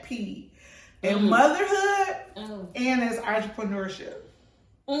pet peeve? In motherhood and as entrepreneurship.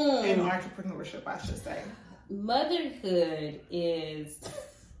 In entrepreneurship, I should say. Motherhood is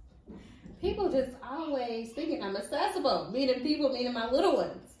people just always thinking I'm accessible, meaning my little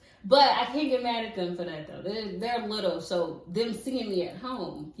ones. But I can't get mad at them for that though. They're little, so them seeing me at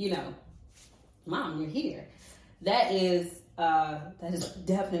home, you know, Mom, you're here. That is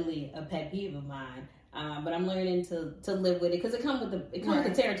definitely a pet peeve of mine. But I'm learning to live with it because it comes with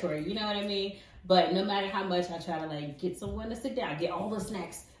the territory. You know what I mean? But no matter how much I try to like get someone to sit down, get all the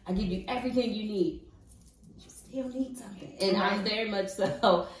snacks, I give you everything you need. You still need something, and I'm very much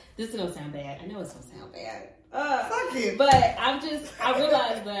so. This is gonna sound bad. I know it's gonna sound bad. Fuck it. But I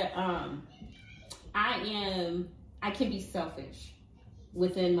realize that I can be selfish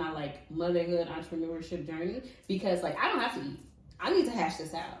within my like motherhood entrepreneurship journey because like I don't have to eat. I need to hash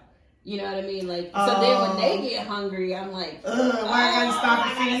this out. You know what I mean? Like, so then when they get hungry, I'm like, why I gotta stop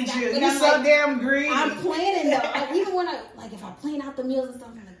and feed you? You're so damn greedy. I'm planning though. Even when if I plan out the meals and stuff,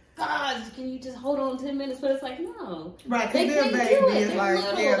 I'm like, God, can you just hold on 10 minutes? But it's like, no. Right, because they're babies.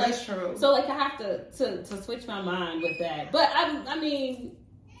 Like, yeah, that's true. So like, I have to switch my mind with that. But I mean,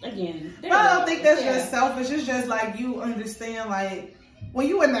 again. But I don't think that's just selfish. It's just like you understand, like, when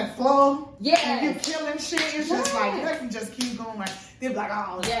you in that flow, and you killing shit, it's just like, you have to just keep going. Like, they're like,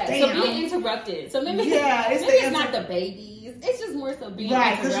 oh, damn. So being interrupted. So maybe, it's not the babies. It's just more so being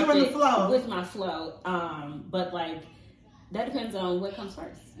interrupted because you're in the flow. With my flow. But like, that depends on what comes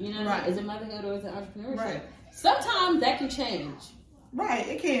first. You know, right. Is it motherhood or is it entrepreneurship? Right. Sometimes that can change. Right,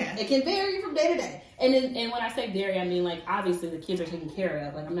 it can. It can vary from day to day. And when I say vary, I mean, like, obviously the kids are taken care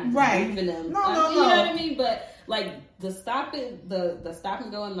of. Like, I'm not just leaving them. No. You know what I mean? But, like, the stop and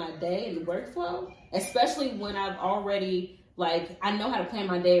go in my day and the workflow, especially when I've already, like, I know how to plan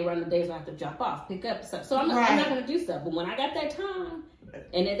my day around the days I have to drop off, pick up stuff. So I'm not going to do stuff. But when I got that time,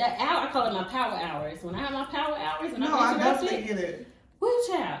 and at that hour, I call it my power hours. When I have my power hours and I'm interrupted, I definitely get it. Woo,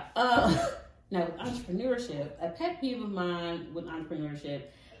 child. Now, with entrepreneurship, a pet peeve of mine with entrepreneurship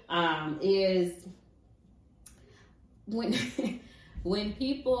is when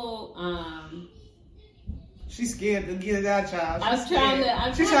people. She's scared to get it out, child. I'm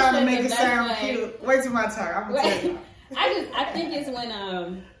trying to make it sound cute. Wait till my turn. I'm gonna tell you. I think it's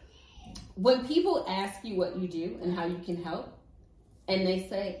when people ask you what you do and how you can help, and they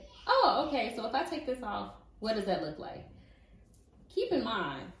say, "Oh, okay. So if I take this off, what does that look like?" Keep in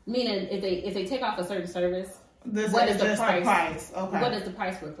mind, meaning if they take off a certain service, what is the price? Okay. What does the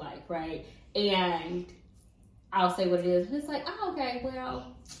price look like, right? And I'll say what it is, and it's like, oh, okay,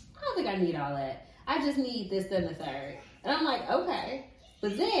 well, I don't think I need all that. I just need this, that, and the third. And I'm like, okay,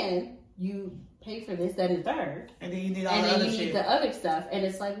 but then you pay for this, that, and the third, and then you need all the other shit. Need the other stuff, and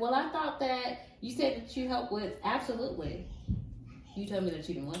it's like, well, I thought that you said that you help with absolutely. You told me that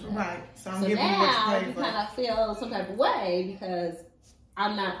you didn't want that. Right. So now you kind of feel some type of way because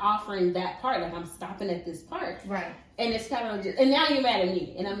I'm not offering that part. Like, I'm stopping at this part. Right. And it's kind of just, and now you're mad at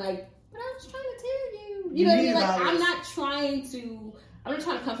me. And I'm like, but I was trying to tell you. You know what I mean? Like, I'm not trying to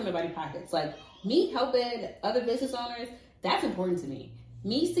come from nobody's pockets. Like, me helping other business owners, that's important to me.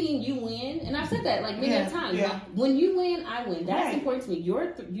 Me seeing you win, and I've said that like many times. Yeah. Like, when you win, I win. That's important to me.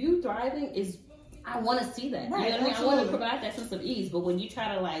 You thriving is, I want to see that. Right, you know what I mean? I want to provide that sense of ease. But when you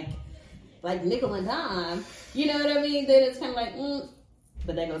try to like nickel and dime, you know what I mean? Then it's kind of like,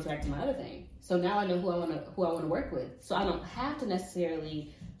 But that goes back to my other thing. So now I know who I want to work with. So I don't have to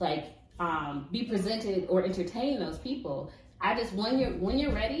necessarily be presented or entertain those people. I just when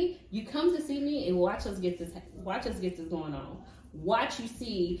you're ready, you come to see me and watch us get this going on. Watch you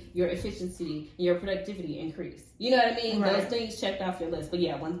see your efficiency and your productivity increase. You know what I mean? Right. Those things checked off your list. But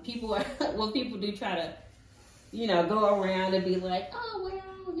yeah, when people do try to, go around and be like, oh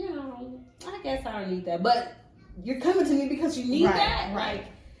well, I guess I don't need that. But you're coming to me because you need that. Right.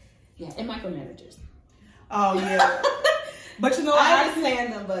 And micromanagers. Oh yeah. But I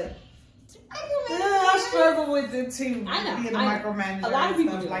understand them, but I struggle with it too. I know. Being a micromanager a lot of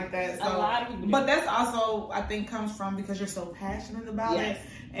people and stuff do. like that. So, a lot of people do. But that's also, I think, comes from because you're so passionate about it.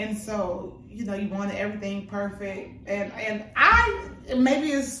 And so, you wanted everything perfect. And I,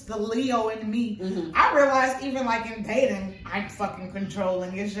 maybe it's the Leo in me. Mm-hmm. I realized even like in dating, I'm fucking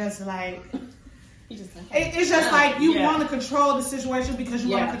controlling. It's just like... It's just like you want to control the situation because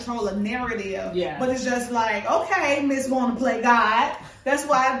you want to control a narrative. Yeah. But it's just like, okay, Miss want to play God. That's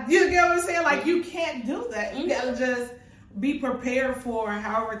why, you get what I'm saying? Like, you can't do that. You got to just be prepared for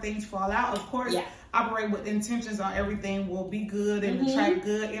however things fall out. Of course, operate with intentions on everything will be good and attract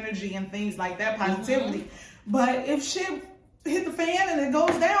good energy and things like that, positivity. But if shit hit the fan and it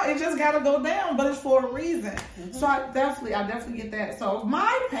goes down, it just gotta go down, but it's for a reason. So I definitely get that. So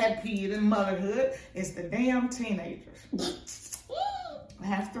my pet peeve in motherhood is the damn teenagers. I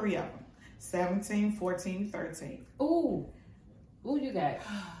have 3 of them: 17, 14, 13. Ooh, you got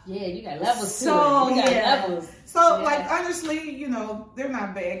levels too. So you got levels. So like honestly, they're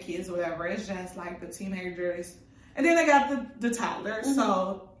not bad kids or whatever. It's just like the teenagers, and then they got the toddlers.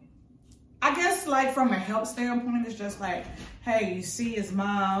 So I guess like from a help standpoint, it's just like, hey, you see his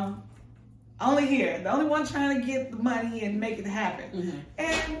mom only here, the only one trying to get the money and make it happen.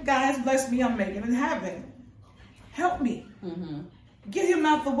 And guys, bless me, I'm making it happen. Help me. Get him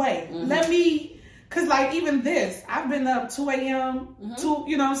out the way. Let me, cause like even this, I've been up 2 a.m.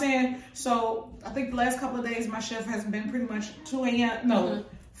 You know what I'm saying? So I think the last couple of days my shift has been pretty much 2 a.m. No,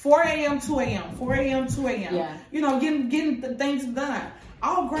 4 a.m., 2 a.m., 4 a.m., 2 a.m. Yeah. Getting the things done.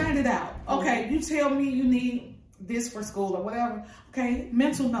 I'll grind it out. Okay, you tell me you need this for school or whatever. Okay,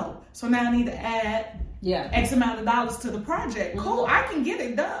 mental note. So now I need to add X amount of dollars to the project. Cool, I can get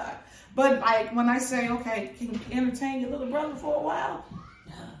it done. But like when I say, okay, can you entertain your little brother for a while?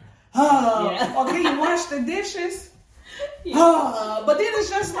 Or can you wash the dishes? But then it's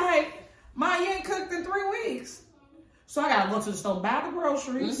just like, you ain't cooked in 3 weeks. So I gotta go to the store, buy the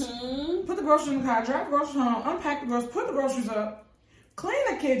groceries, put the groceries in the car, drive the groceries home, unpack the groceries, put the groceries up, clean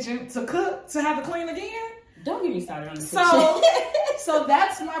the kitchen, to cook, to have to clean again. Don't get me started on the kitchen. So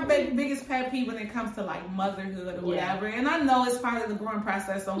that's my biggest pet peeve when it comes to like motherhood or whatever. And I know it's part of the growing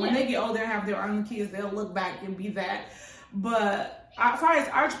process. So when they get older and have their own kids, they'll look back and be that. But as far as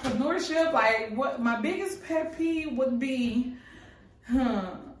entrepreneurship, like what my biggest pet peeve would be,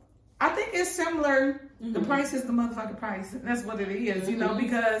 I think it's similar. The price is the motherfucking price. And that's what it is, you know,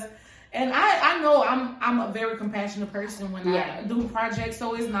 because, and I know I'm a very compassionate person when I do projects,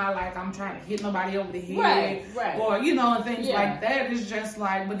 so it's not like I'm trying to hit nobody over the head or, you know, and things like that. It's just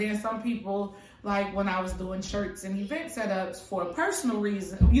like, but then some people, like when I was doing shirts and event setups for personal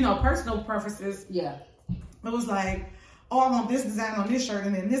reasons, you know, personal preferences. Yeah. It was like, oh, I want this design on this shirt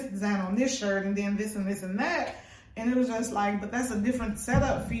and then this design on this shirt and then this and this and that. And it was just like, but that's a different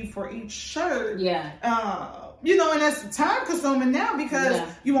setup fee for each shirt. Yeah. You know, and that's time consuming now because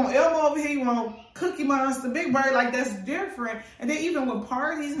you want Elmo over here, you want Cookie Monster, Big Bird, like that's different. And then even with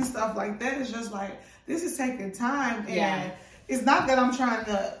parties and stuff like that, it's just like, this is taking time. And it's not that I'm trying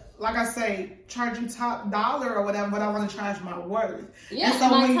to, like I say, charge you top dollar or whatever, but I want to charge my worth. Yeah, and so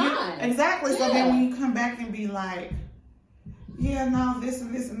my time. Exactly. Yeah. So then when you come back and be like, yeah, no, this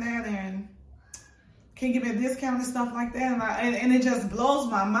and this and that, and can you give me a discount and stuff like that? And it just blows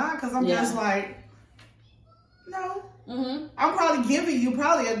my mind because I'm just like, no. I'm probably giving you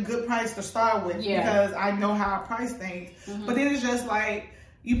a good price to start with because I know how I price things. But then it's just like,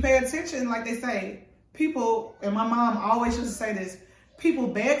 you pay attention, like they say, people, and my mom always used to say this, people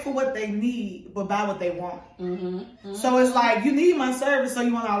beg for what they need, but buy what they want. So it's like, you need my service, so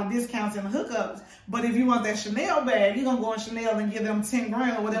you want all the discounts and the hookups. But if you want that Chanel bag, you're going to go on Chanel and give them 10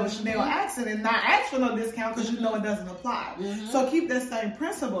 grand or whatever Chanel asks and not ask for no discount because you know it doesn't apply. So keep that same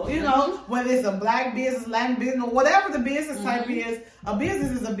principle, you know, whether it's a black business, Latin business, or whatever the business type is, a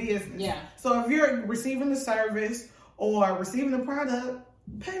business is a business. Yeah. So if you're receiving the service or receiving the product,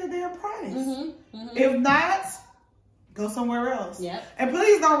 pay the damn price. If not, go somewhere else. Yep. And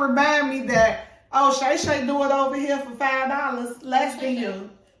please don't remind me that, oh, Shay do it over here for $5 less than you.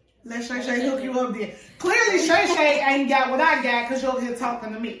 Let Shay hook you up there. Clearly, Shay ain't got what I got because you're over here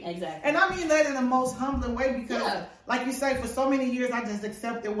talking to me. Exactly. And I mean that in the most humbling way because, like you say, for so many years, I just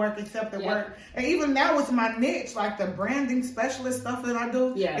accepted work. And even now with my niche, like the branding specialist stuff that I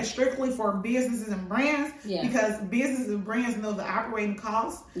do, is strictly for businesses and brands because businesses and brands know the operating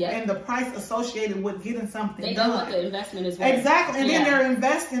costs and the price associated with getting something done. They know what the investment is worth. Exactly. And then they're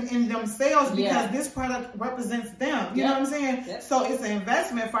investing in themselves because this product represents them. You know what I'm saying? So it's an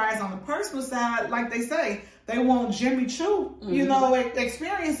investment for us on the personal side. Like they say, they want Jimmy Choo, you know,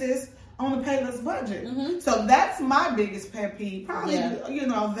 experiences on a Payless budget. So that's my biggest pet peeve. Probably, you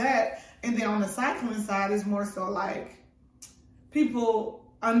know, that. And then on the cycling side is more so like people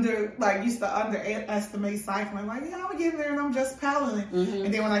used to underestimate cycling. Like, yeah, I'm getting there and I'm just paddling.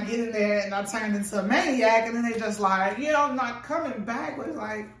 And then when I get in there and I turned into a maniac and then they just like, I'm not coming back. But it's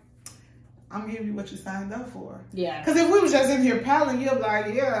like, I'm giving you what you signed up for. Yeah. Because if we was just in here paddling, you'd be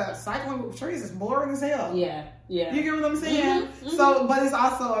like, cycling with trees is boring as hell. Yeah. Yeah. You get what I'm saying? So, but it's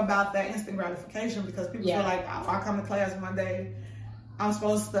also about that instant gratification because people feel like, oh, I come to class one day, I'm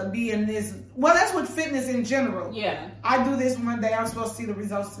supposed to be in this. Well, that's with fitness in general. Yeah. I do this one day, I'm supposed to see the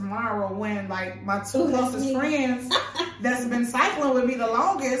results tomorrow when, like, my two closest friends that's been cycling with me the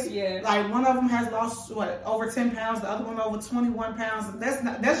longest, like, one of them has lost, over 10 pounds, the other one over 21 pounds.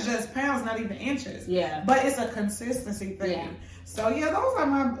 That's just pounds, not even inches. Yeah. But it's a consistency thing. Yeah. So, those are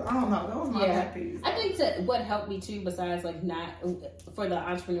my pet peeves. I think that what helped me, too, besides, like, not, for the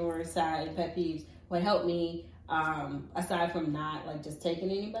entrepreneur side, pet peeves, what helped me, aside from not like just taking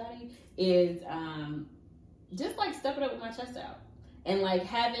anybody, is just like stepping up with my chest out and like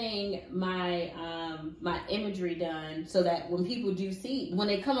having my my imagery done so that when people do see, when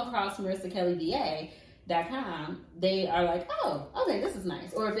they come across MarissaKelleyVA.com, they are like, oh, okay, this is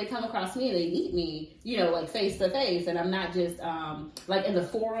nice. Or if they come across me and they meet me, like face to face, and I'm not just like in the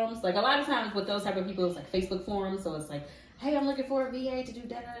forums. Like a lot of times with those type of people, it's like Facebook forums, so it's like, hey, I'm looking for a VA to do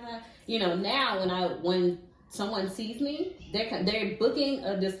da da da. Now when someone sees me, they're booking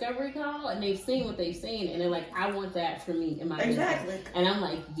a discovery call and they've seen what they've seen and they're like, I want that for me in my business. And I'm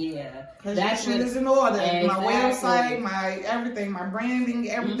like, because that shit is in order. Exactly. My website, my everything, my branding,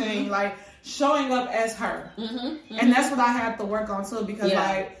 everything, like showing up as her. And that's what I have to work on too because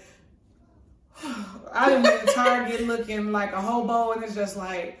like I didn't went to Target looking like a hobo and it's just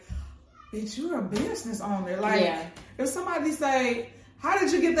like, bitch, you're a business owner. Like if somebody say, how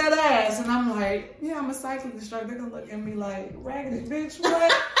did you get that ass? And I'm like, I'm a cycling instructor. They're going to look at me like, raggedy bitch,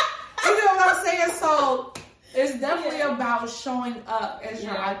 what? You know what I'm saying? So it's definitely about showing up as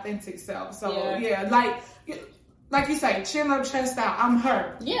your authentic self. So like you say, chin up, chest out. I'm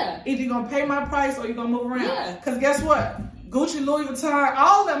her. Yeah. Either you're going to pay my price or you're going to move around. Because guess what? Gucci, Louis Vuitton,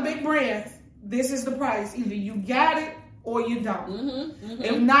 all them big brands, this is the price. Either you got it or you don't.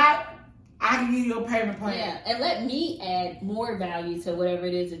 If not, I can give you a payment plan. Yeah, and let me add more value to whatever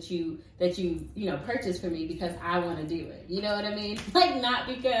it is that you purchase for me because I want to do it. You know what I mean? Like, not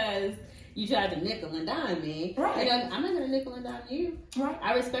because you tried to nickel and dime me. Right. You know, I'm not going to nickel and dime you. Right.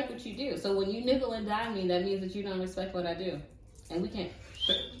 I respect what you do. So when you nickel and dime me, that means that you don't respect what I do. And we can't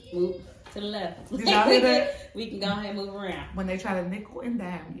move to the left. Did y'all hear that? We can go ahead and move around. When they try to nickel and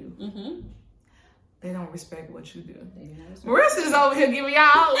dime you, they don't respect what you do. Respect. Marissa's over here giving y'all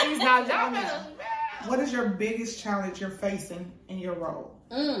all these knowledge. What is your biggest challenge you're facing in your role?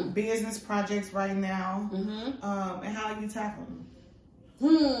 Business projects right now, and how are you tackling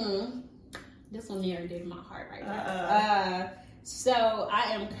them? This one near and dear to my heart right now. So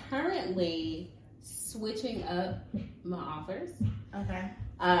I am currently switching up my offers. Okay.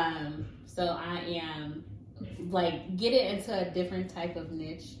 So I am like getting into a different type of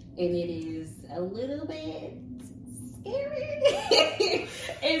niche, and it is a little bit scary.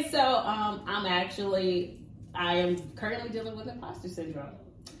 And so I am currently dealing with imposter syndrome.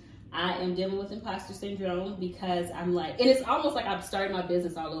 I am dealing with imposter syndrome because I'm like, and it's almost like I'm starting my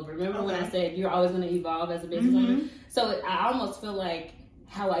business all over. Remember when I said you're always going to evolve as a business owner? So I almost feel like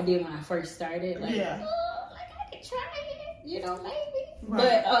how I did when I first started. Like, like I could try it, maybe.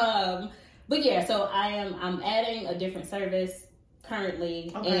 Right. But yeah, so I'm adding a different service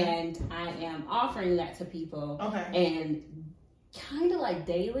currently, and I am offering that to people. Okay. And kind of like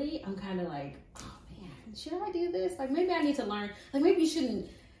daily, I'm kind of like, oh man, should I do this? Like maybe I need to learn. Like maybe you shouldn't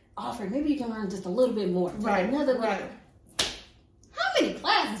offer. Maybe you can learn just a little bit more. Right. Another how many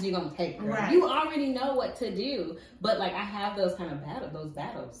classes you gonna take? Girl? Right. You already know what to do, but like I have those kind of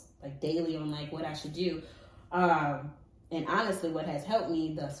battles like daily on like what I should do. And honestly, what has helped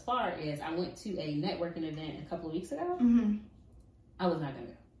me thus far is I went to a networking event a couple of weeks ago. I was not gonna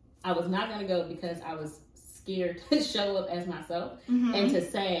go. I was not gonna go because I was scared to show up as myself and to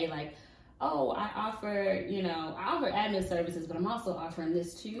say like, oh, I offer admin services, but I'm also offering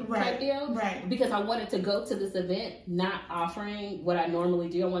this too, type deal. Right. Because I wanted to go to this event not offering what I normally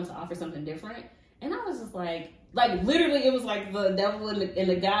do. I wanted to offer something different. And I was just like literally it was like the devil and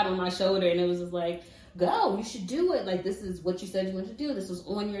the God on my shoulder, and it was just like, go, you should do it. Like, this is what you said you wanted to do. This was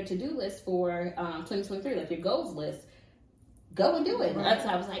on your to-do list for 2023, like your goals list. Go and do it. Right. That's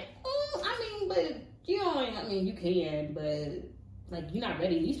how I was like, but you can, but like you're not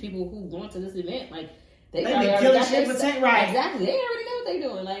ready. These people who going to this event, like they already killing shit for right. Exactly. They already know what they're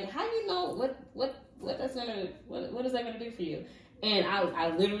doing. Like, how do you know what is that gonna do for you? And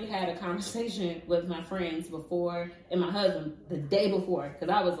I literally had a conversation with my friends before and my husband the day before,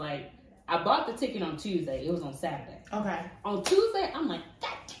 because I was like, I bought the ticket on Tuesday. It was on Saturday. Okay. On Tuesday, I'm like,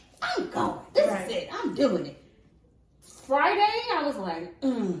 I'm going. This is it. I'm doing it. Friday, I was like,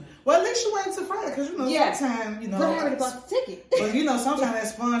 Well, at least you waited till Friday, because sometimes, But I already bought the ticket. But sometimes that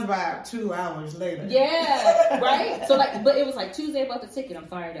spawns by 2 hours later. Yeah, right? So but it was like Tuesday, I bought the ticket. I'm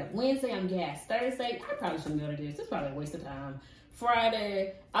fired up. Wednesday, I'm gassed. Thursday, I probably shouldn't go to this. It's probably a waste of time.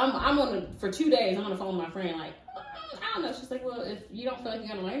 Friday, for 2 days, I'm on the phone with my friend, like, I don't know. She's like, well, if you don't feel like you're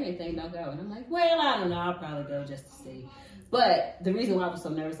going to learn anything, don't go. And I'm like, well, I don't know. I'll probably go just to see. But the reason why I was so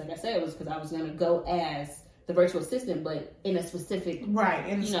nervous, like I said, was because I was going to go as the virtual assistant, but in a specific, field.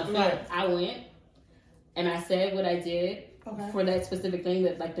 I went and I said what I did for that specific thing,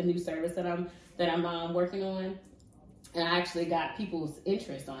 that like the new service that I'm working on. And I actually got people's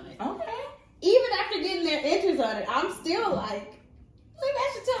interest on it. Okay. Even after getting their interest on it, I'm still like, maybe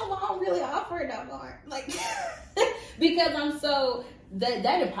I should tell them I don't really offer it no more. Like, because I'm so,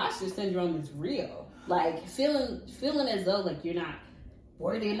 that imposter syndrome is real. Like, feeling as though, like, you're not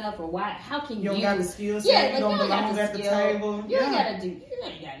worthy enough, or why, how can you? You don't got the skills, you don't belong at the table. You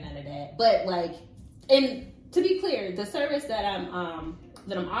ain't got none of that. But, like, and to be clear, the service that I'm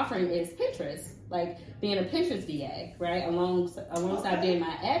offering is Pinterest. Like, being a Pinterest VA, right? Alongside being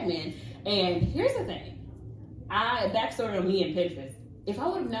my admin. And here's the thing. Backstory on me and Pinterest. If I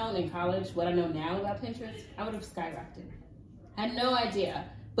would have known in college what I know now about Pinterest, I would have skyrocketed. I had no idea.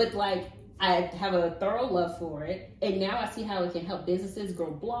 But like, I have a thorough love for it. And now I see how it can help businesses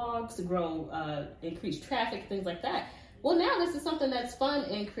grow blogs, grow, increase traffic, things like that. Well, now this is something that's fun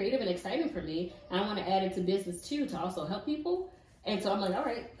and creative and exciting for me. And I want to add it to business too, to also help people. And so I'm like, all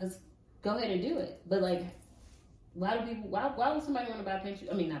right, let's go ahead and do it. But like, why would somebody want to buy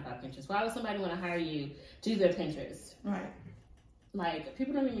Pinterest? I mean, not buy Pinterest. Why would somebody want to hire you to do their Pinterest? Right. Like,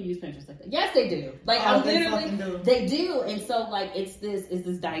 people don't even use Pinterest like that. Yes, they do. Like, they do. And so, like, it's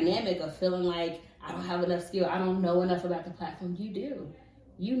this dynamic of feeling like I don't have enough skill. I don't know enough about the platform. You do.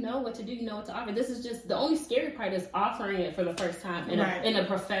 You know what to do. You know what to offer. This is just, the only scary part is offering it for the first time in a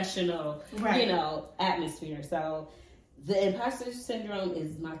professional, atmosphere. So The imposter syndrome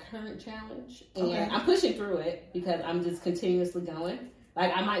is my current challenge, and Okay. I'm pushing through it because I'm just continuously going.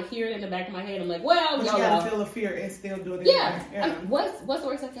 Like, I might hear it in the back of my head. I'm like, well, but you gotta feel the fear and still do it. Yeah. Anyway. What's the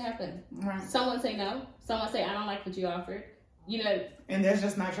worst that can happen? Right. Someone say no. Someone say, I don't like what you offered. You know. And that's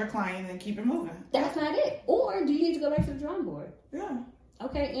just not your client, and keep it moving. That's not it. Or do you need to go back to the drawing board? Yeah.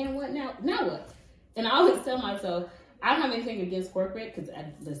 Okay, and what now? Now what? And I always tell myself, I don't have anything against corporate because,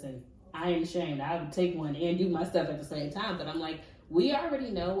 listen, I ain't ashamed. I would take one and do my stuff at the same time. But I'm like, we already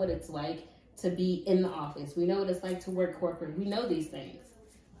know what it's like to be in the office. We know what it's like to work corporate. We know these things.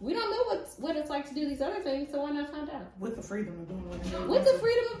 We don't know what it's like to do these other things, so why not find out? With the freedom of doing what you're With the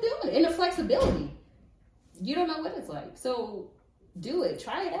freedom of doing it and the flexibility. You don't know what it's like. So do it.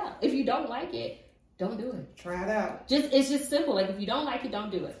 Try it out. If you don't like it, don't do it. Try it out. It's just simple. Like, if you don't like it,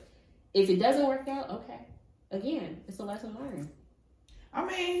 don't do it. If it doesn't work out, okay. Again, it's a lesson learned. I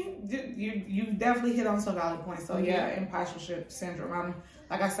mean, you definitely hit on some valid points. So yeah, imposter syndrome.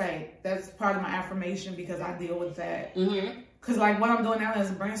 Like I say, that's part of my affirmation because I deal with that. Because like what I'm doing now as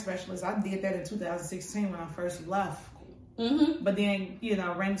a brand specialist, I did that in 2016 when I first left. But then,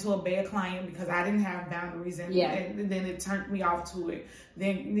 ran into a bad client because I didn't have boundaries, and then it turned me off to it.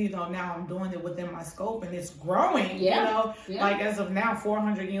 Then, now I'm doing it within my scope, and it's growing. Like as of now,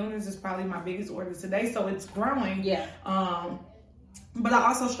 400 units is probably my biggest order today, so it's growing. But I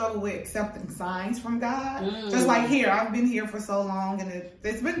also struggle with accepting signs from God. Just like here, I've been here for so long, and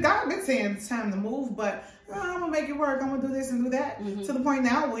it's been God been saying it's time to move, but I'm gonna make it work. I'm gonna do this and do that. To the point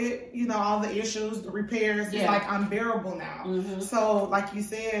now with all the issues, the repairs, it's like unbearable now. So like you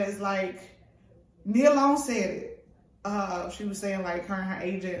said, it's like Nia Long said it. She was saying like her and her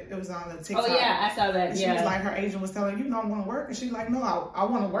agent. It was on the TikTok. Oh yeah, I saw that. She was like her agent was telling her, I want to work, and she's like, no, I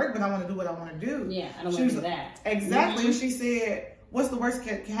want to work, but I want to do what I want to do. Yeah, I don't want to do that. Exactly. And she said, what's the worst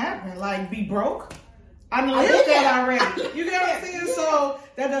that can happen? Like, be broke? I lived that already. You get what I'm saying? So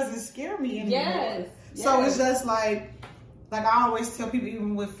that doesn't scare me anymore. Yes. So it's just like I always tell people,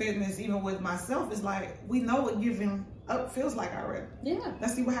 even with fitness, even with myself, it's like, we know what giving up feels like already. Yeah.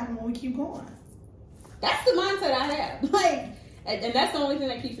 Let's see what happens when we keep going. That's the mindset I have. And that's the only thing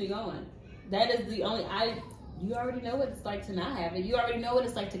that keeps me going. That is the only, you already know what it's like to not have it. You already know what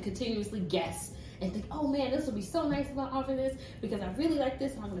it's like to continuously guess and think, oh man, this will be so nice if I offer this because I really like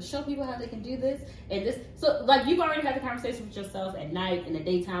this and I'm going to show people how they can do this and this. So like you've already had the conversation with yourself at night, in the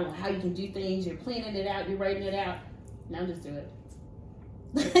daytime, on how you can do things. You're planning it out. You're writing it out. Now just do it.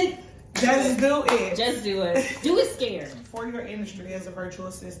 Just do it. Just do it. Do it scared. For your industry as a virtual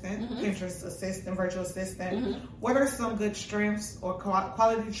assistant, Pinterest assistant, virtual assistant, what are some good strengths or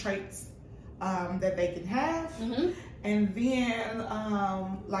quality traits that they can have? And then,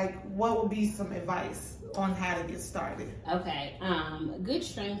 what would be some advice on how to get started? Okay. Good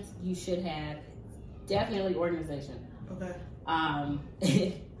strengths you should have, definitely organization.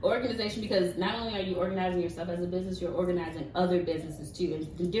 Okay. Organization, because not only are you organizing yourself as a business, you're organizing other businesses too,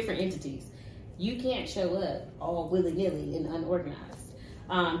 and different entities. You can't show up all willy-nilly and unorganized.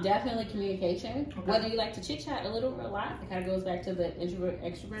 Definitely communication. Okay. Whether you like to chit-chat a little or a lot, it kind of goes back to the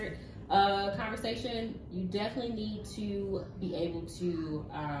introvert-extrovert conversation. You definitely need to be able to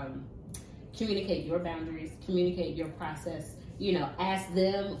communicate your boundaries, communicate your process, ask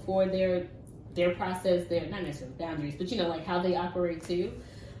them for their process, their, not necessarily boundaries, but like how they operate too.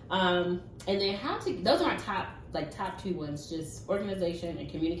 And then those are our top two ones, just organization and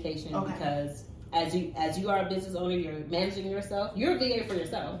communication. Okay. Because as you are a business owner, you're managing yourself. You're a VA for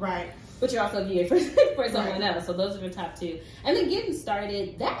yourself. Right. But you're also a VA for someone else. So those are the top two. And then getting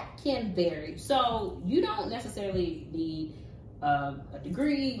started, that can vary. So you don't necessarily need a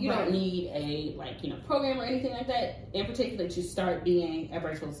degree. You don't need a program or anything like that in particular to start being a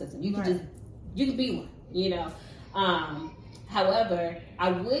virtual assistant. You can you can be one, However,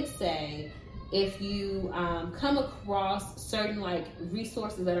 I would say if you come across certain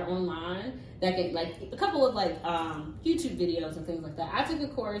resources that are online that can a couple of YouTube videos and things like that. I took a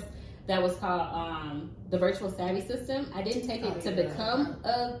course that was called the Virtual Savvy System. I didn't take it to become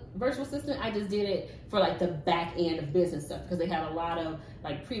a virtual assistant. I just did it for the back end of business stuff because they had a lot of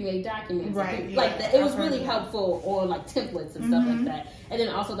pre-made documents. Right. It was really helpful on templates and stuff like that. And then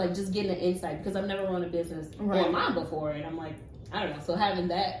also just getting an insight because I've never run a business online before, and I'm I don't know. So having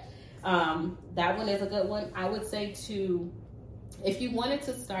that one is a good one. I would say if you wanted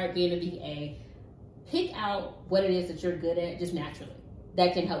to start being a VA, pick out what it is that you're good at just naturally.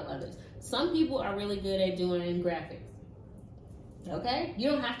 That can help others. Some people are really good at doing graphics. Okay?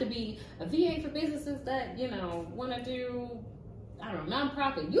 You don't have to be a VA for businesses that, want to do,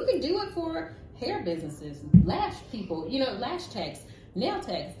 nonprofit. You can do it for hair businesses, lash people, lash techs, nail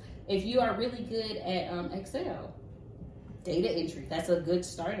techs. If you are really good at Excel, data entry. That's a good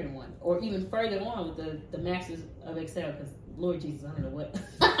starting one. Or even further on with the masters of Excel, because Lord Jesus, I don't know what.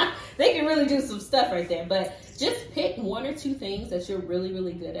 They can really do some stuff right there. But just pick 1 or 2 things that you're really,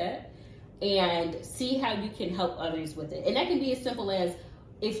 really good at and see how you can help others with it. And that can be as simple as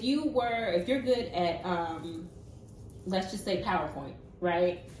if you're good at, let's just say PowerPoint,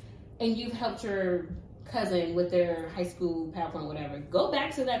 right? And you've helped your cousin with their high school PowerPoint, whatever. Go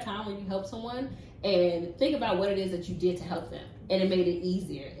back to that time when you helped someone and think about what it is that you did to help them. And it made it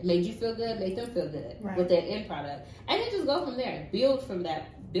easier. It made you feel good, made them feel good with their end product. And then just go from there. Build from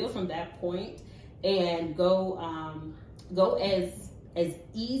that point and go as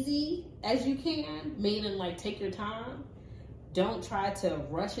easy as you can, meaning like take your time. Don't try to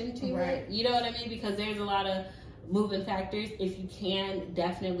rush into it. You know what I mean? Because there's a lot of moving factors. If you can,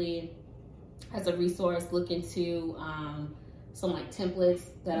 definitely as a resource, look into some like templates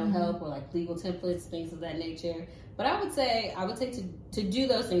that'll help, or like legal templates, things of that nature. But I would say to do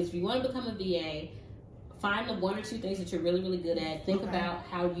those things. If you want to become a VA, find the 1 or 2 things that you're really, really good at. Think about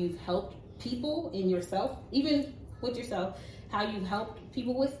how you've helped people in yourself, even with yourself, how you've helped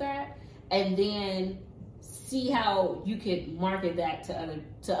people with that, and then see how you could market that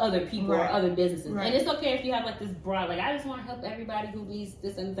to other people or other businesses. And it's okay if you have like this broad, like I just want to help everybody who needs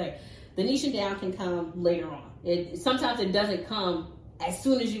this and that. The niche down can come later on. Sometimes it doesn't come as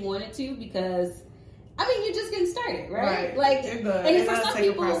soon as you want it to, because I mean you're just getting started, right? Like, and for some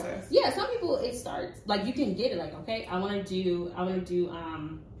people, some people it starts like you can get it like, okay, I want to do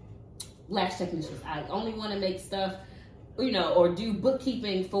lash technicians. I only want to make stuff, or do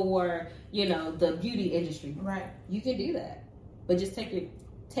bookkeeping for the beauty industry. Right. You can do that, but just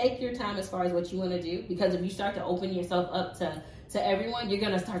take your time as far as what you want to do, because if you start to open yourself up to everyone, you're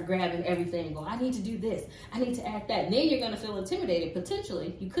going to start grabbing everything and go, I need to do this, I need to add that. And then you're going to feel intimidated,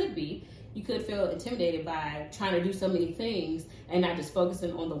 potentially. You could feel intimidated by trying to do so many things and not just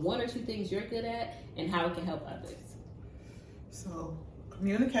focusing on the 1 or 2 things you're good at and how it can help others. So,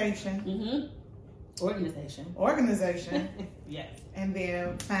 communication. Organization. Yes. And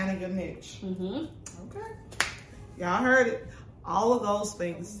then finding your niche. Okay. Y'all heard it. All of those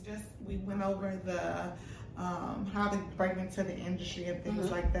things. We went over the how to break into the industry and things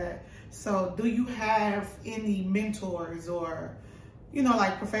like that. So do you have any mentors or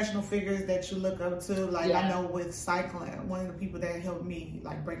like professional figures that you look up to? Like I know with cycling, one of the people that helped me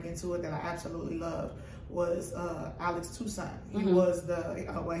like break into it that I absolutely love was Alex Toussaint. He was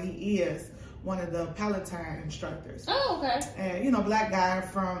he is one of the Peloton instructors. Oh, okay. And black guy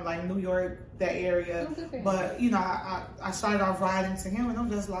from like New York, that area. Okay. But I started off riding to him, and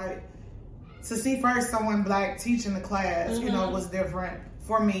I'm just like, to see first someone black teaching the class, was different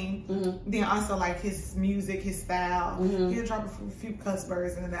for me. Then also like his music, his style. He'll drop a few cuss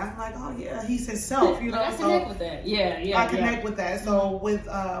words and I'm like, oh yeah, he's himself, I connect with that. I connect with that. So with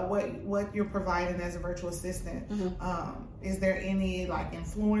what you're providing as a virtual assistant, is there any like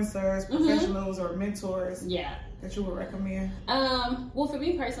influencers, professionals, or mentors that you would recommend? Well, for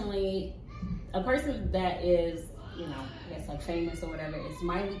me personally, a person that is I guess like famous or whatever, it's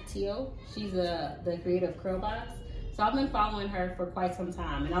Miley Teal. She's the creator of Curlbox. So I've been following her for quite some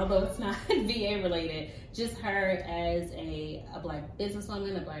time, and although it's not VA related, just her as a black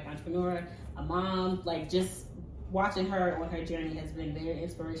businesswoman, a black entrepreneur, a mom, like just watching her on her journey has been very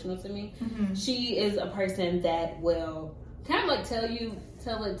inspirational to me. She is a person that will kind of like tell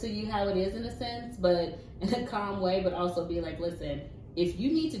it to you how it is in a sense, but in a calm way, but also be like, listen, if you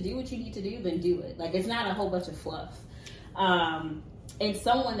need to do what you need to do, then do it. Like, it's not a whole bunch of fluff. And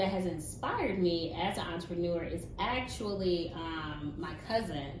someone that has inspired me as an entrepreneur is actually my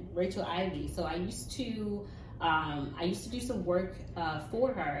cousin, Rachel Ivy. So I used to do some work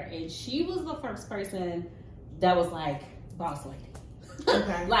for her, and she was the first person that was like, boss lady.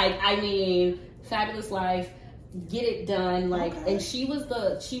 Okay. Like, I mean, fabulous life, get it done. Like, and she was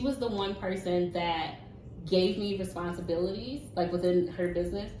the one person that gave me responsibilities, like within her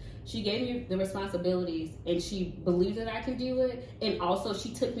business. She gave me the responsibilities, and she believed that I can do it, and also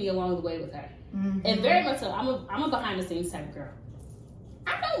she took me along the way with her. And very much so, I'm a behind the scenes type of girl.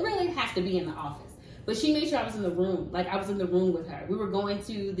 I don't really have to be in the office, but she made sure I was in the room. Like, I was in the room with her. We were going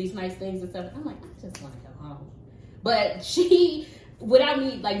to these nice things and stuff. I'm like, I just want to go home. But she, without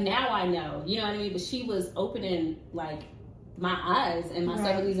me, like, now I know, you know what I mean? But she was opening like my eyes and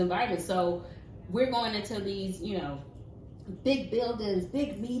myself in these environments. So we're going into these, big buildings,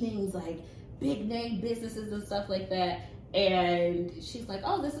 big meetings, like big name businesses and stuff like that. And she's like,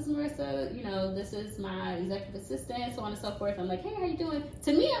 oh, this is Marissa, this is my executive assistant, so on and so forth. I'm like, hey, how you doing?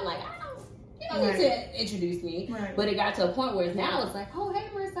 To me, I'm like, You don't need to introduce me. Right. But it got to a point where now it's like, oh, hey,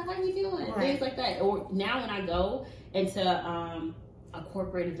 Marissa, how you doing? Right. Things like that. Or now when I go into a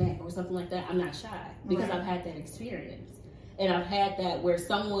corporate event or something like that, I'm not shy because I've had that experience. And I've had that where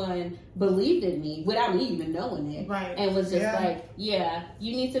someone believed in me without me even knowing it. Right. And was just like, yeah,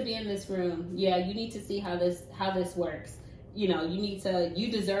 you need to be in this room. Yeah, you need to see how this works. You know,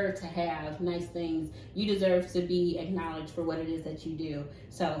 you deserve to have nice things. You deserve to be acknowledged for what it is that you do.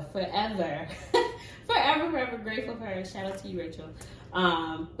 So forever grateful for her. Shout out to you, Rachel.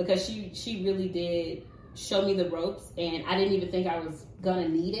 Because she really did show me the ropes, and I didn't even think I was gonna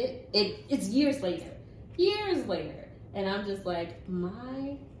need it. It's years later. And I'm just like,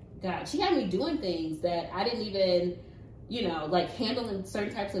 my God. She had me doing things that I didn't even, like handling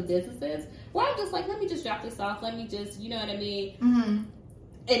certain types of businesses where I'm just like, let me just drop this off. Let me just, you know what I mean? Mm-hmm.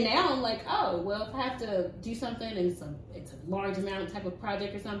 And now I'm like, oh, well, if I have to do something and it's a large amount type of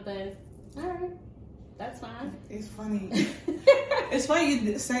project or something, all right, that's fine. It's funny. It's funny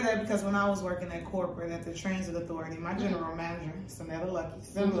you say that because when I was working at corporate at the Transit Authority, my general manager, Sonetta Lucky,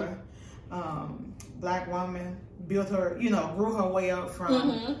 similar, Black woman, built her, grew her way up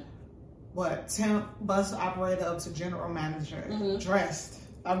from temp bus operator up to general manager, dressed.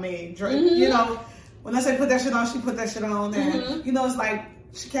 I mean, when I say put that shit on, she put that shit on, and it's like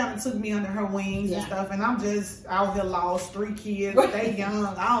she kind of took me under her wings and stuff, and I'm just out here lost, 3 kids, they young,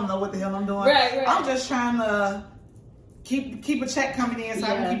 I don't know what the hell I'm doing. Right. I'm just trying to keep a check coming in so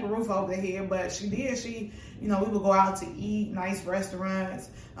I can keep a roof over the head. But she did. She, we would go out to eat, nice restaurants,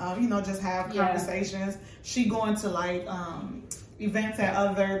 just have conversations. She going to like events at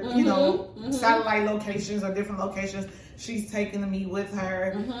other, satellite locations or different locations. She's taking me with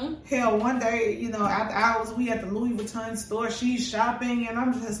her. Hell, one day, after hours, we at the Louis Vuitton store. She's shopping, and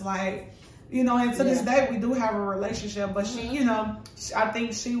I'm just like, and to this day, we do have a relationship. But she, I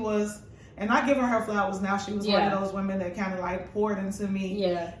think she was, and I give her flowers now. She was one of those women that kind of like poured into me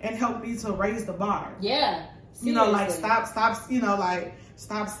and helped me to raise the bar. Yeah. Like stop,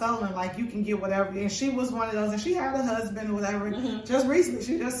 stop selling. Like you can get whatever. And she was one of those, and she had a husband or whatever. Just recently,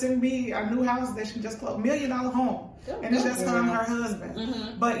 she just sent me a new house that she just closed, $1 million home. And it's just her and her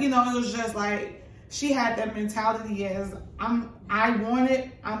husband. But it was just like she had that mentality as I want it,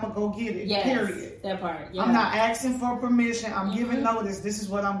 I'm gonna go get it. Yes, period. That part. Yeah. I'm not asking for permission. I'm giving notice. This is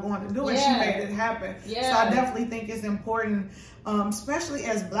what I'm going to do, and she made it happen. Yeah. So I definitely think it's important, especially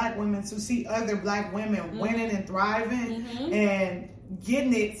as Black women, to see other Black women winning and thriving and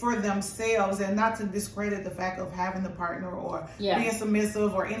getting it for themselves, and not to discredit the fact of having a partner or being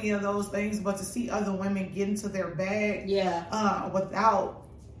submissive or any of those things, but to see other women get into their bag without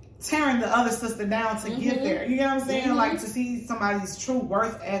tearing the other sister down to get there. You know what I'm saying? Like to see somebody's true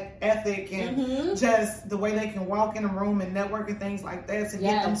worth ethic and just the way they can walk in a room and network and things like that to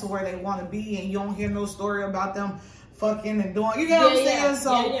get them to where they want to be, and you don't hear no story about them fucking and doing, you know what I'm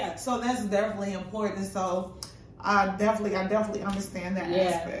saying? So that's definitely important. So I definitely understand that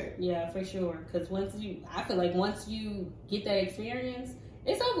aspect. Yeah, for sure. Because I feel like once you get that experience,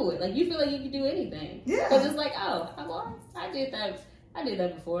 it's over with. Like you feel like you can do anything. Yeah. Because it's like, well, I did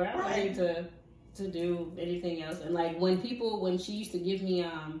that before. I don't need to do anything else. And like when she used to give me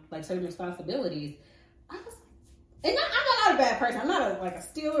like certain responsibilities, I was like, and I'm not a bad person. I'm not a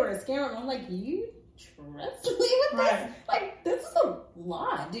stealer or a scammer. I'm like, you trust me with this? Like this is a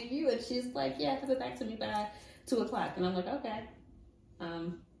lot, do you? And she's like, yeah, have it back to me by 2:00. And I'm like, okay,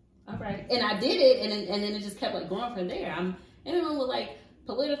 all right. And I did it, and then it just kept like growing from there. I'm in the room with like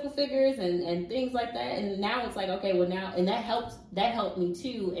political figures and things like that, and now it's like, okay, well now, and that helped me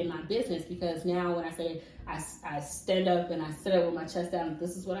too in my business, because now when I say I stand up and I sit up with my chest down,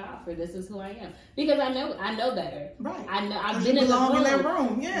 this is what I offer, this is who I am, because I know better. Right. I know I've been in that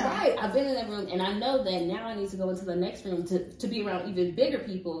room. Yeah. Right. I've been in that room, and I know that now I need to go into the next room to be around even bigger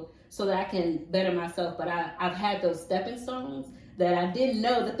people so that I can better myself. But I've had those stepping stones that I didn't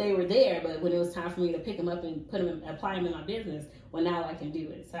know that they were there, but when it was time for me to pick them up and apply them in my business, well, now I can do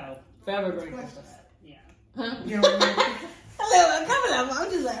it. So forever grateful for that. Yeah. Huh? You know what I mean?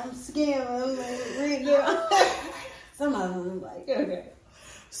 I'm just like, I'm scared. I'm like, read it. Some of them like, okay.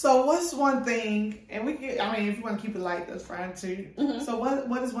 So what's one thing, and if you want to keep it light, that's fine too. So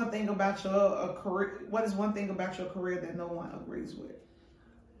what is one thing about your career? What is one thing about your career that no one agrees with?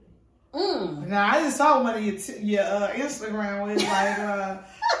 Now, I just saw one of your Instagram where it's like,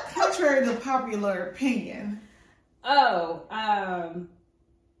 contrary to popular opinion. I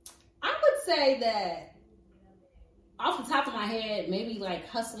would say that off the top of my head, maybe like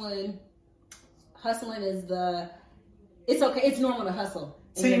hustling is it's okay. It's normal to hustle.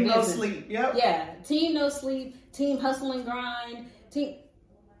 Team no sleep. Yep. Yeah. Team no sleep. Team hustle and grind.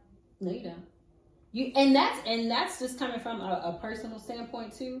 No, you don't. And that's just coming from a personal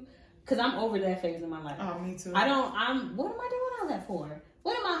standpoint too, because I'm over that phase in my life. Oh, me too. What am I doing all that for?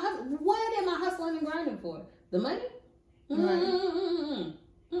 What am I hustling and grinding for? The money? Right.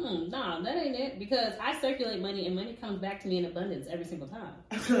 No, that ain't it. Because I circulate money, and money comes back to me in abundance every single time.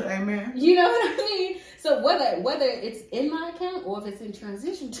 Amen. You know what I mean? So whether it's in my account or if it's in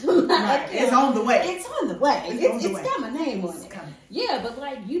transition to my account, it's on the way. It's on the way. It's got my name on it. Coming. Yeah, but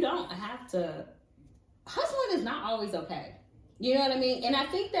like you don't have to. Hustling is not always okay. You know what I mean? And I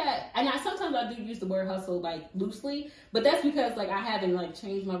think that, and sometimes I do use the word hustle like loosely, but that's because like I haven't like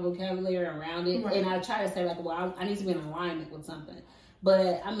changed my vocabulary around it, right. And I try to say like, well, I need to be in alignment with something.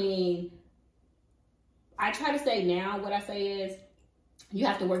 But I mean, I try to say now what I say is you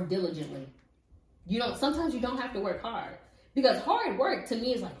have to work diligently. Sometimes you don't have to work hard, because hard work to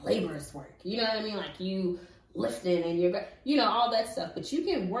me is like laborious work. You know what I mean? Like you lifting and you're, all that stuff, but you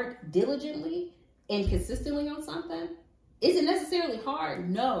can work diligently and consistently on something. Is it necessarily hard?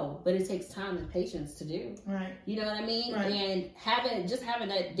 No, but it takes time and patience to do. Right. You know what I mean? Right. And having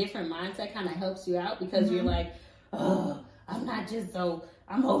that different mindset kind of helps you out, because you're like, oh,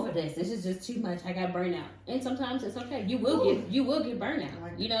 I'm over this. This is just too much. I got burnout. And sometimes it's okay. You will get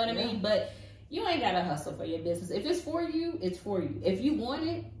burnout. You know what I mean? But you ain't gotta hustle for your business. If it's for you, it's for you. If you want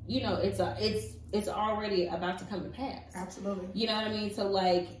it, it's already about to come to pass. Absolutely. You know what I mean? So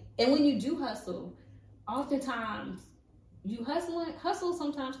like, and when you do hustle, oftentimes you hustle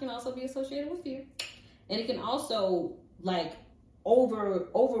sometimes can also be associated with fear, and it can also like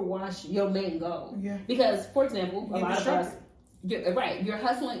overwash your main goal. Yeah. Because, for example, a lot of us, you're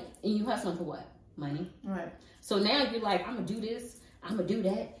hustling, and you hustling for what? Money. Right. So now you're like, I'm gonna do this, I'm gonna do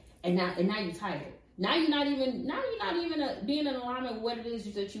that, and now you're tired. Now you're not even being in alignment with what it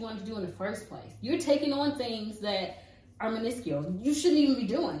is that you wanted to do in the first place. You're taking on things that are minuscule. You shouldn't even be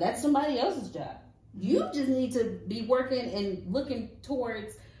doing. That's somebody else's job. You just need to be working and looking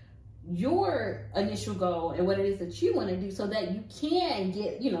towards your initial goal and what it is that you want to do, so that you can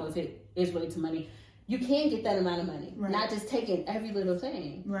get, if it is related to money, you can get that amount of money, right. Not just taking every little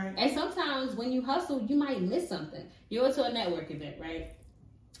thing. Right. And sometimes when you hustle, you might miss something. You go to a network event, right?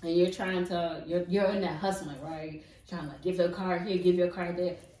 And you're in that hustling, right? Trying to like give your card here, give your card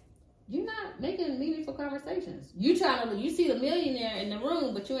there. You're not making meaningful conversations. You see the millionaire in the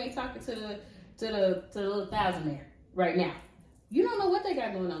room, but you ain't talking to the little thousandaire right now. You don't know what they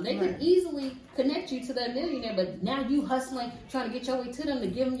got going on. They can easily connect you to that millionaire, but now you hustling, trying to get your way to them to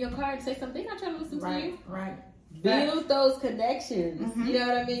give them your card and say something. They're not trying to listen to you. Right. Build those connections. Mm-hmm. You know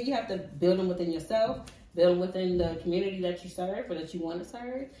what I mean? You have to build them within yourself, build them within the community that you serve or that you want to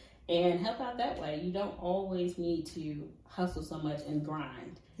serve, and help out that way. You don't always need to hustle so much and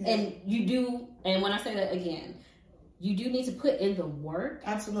grind. Yeah. And you do, and when I say that again, you do need to put in the work.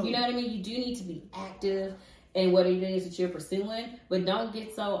 Absolutely. You know what I mean? You do need to be active in what it is that you're pursuing, but don't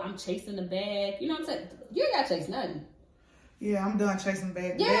get I'm chasing the bag. You know what I'm saying? You ain't got to chase nothing. Yeah, I'm done chasing the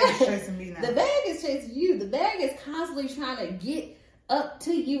bag. The bag is chasing me now. The bag is chasing you. The bag is constantly trying to get up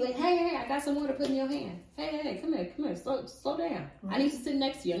to you and, hey, I got some more to put in your hand. Hey, come here, slow down. Right. I need to sit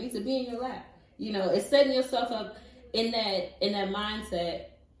next to you. I need to be in your lap. It's setting yourself up in that mindset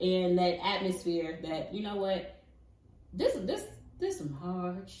and that atmosphere that, you know what, this some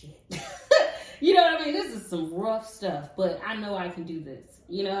hard shit. You know what I mean? This is some rough stuff, but I know I can do this.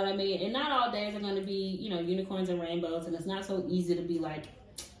 You know what I mean? And not all days are going to be, unicorns and rainbows, and it's not so easy to be like,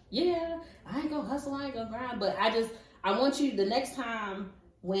 yeah, I ain't gonna hustle, I ain't gonna grind, but I want you, the next time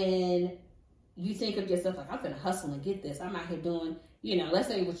when you think of yourself like, I'm gonna hustle and get this, I'm out here doing, let's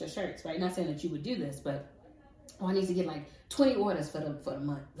say with your shirts, right? Not saying that you would do this, but I need to get like 20 orders for the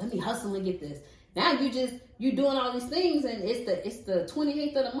month. Let me hustle and get this. Now you doing all these things, and it's the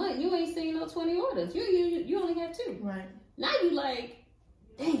 28th of the month. You ain't seeing no 20 orders. You only have 2. Right. Now you like,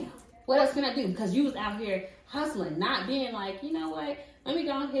 damn, what else can I do? Because you was out here hustling, not being like, you know what? Let me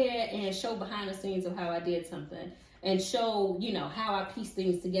go ahead and show behind the scenes of how I did something, and show, how I piece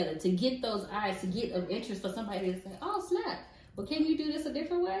things together to get those eyes, to get of interest for somebody to say, oh snap. But can you do this a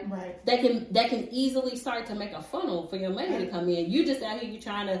different way? Right. That can easily start to make a funnel for your money to come in. You just out here, you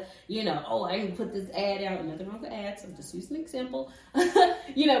trying to, I need to put this ad out. Nothing wrong with ads. I'm just using an example. But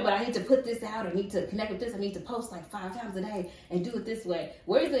I need to put this out. I need to connect with this. I need to post like 5 times a day and do it this way.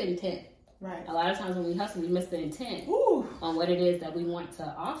 Where's the intent? Right. A lot of times when we hustle, we miss the intent on what it is that we want to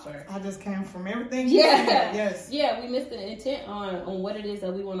offer. I just came from everything. Yeah. Yes. Yeah, we miss the intent on what it is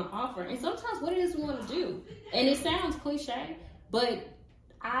that we want to offer. And sometimes what it is we want to do. And it sounds cliche, but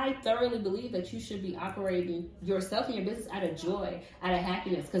I thoroughly believe that you should be operating yourself and your business out of joy, out of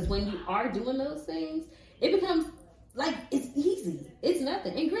happiness. Because when you are doing those things, it becomes like, it's easy. It's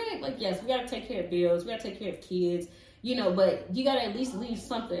nothing. And granted, like, yes, we got to take care of bills. We got to take care of kids, you know, but you got to at least leave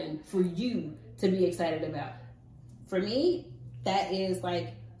something for you to be excited about. For me, that is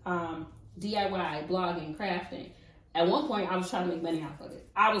like DIY, blogging, crafting. At one point, I was trying to make money off of it.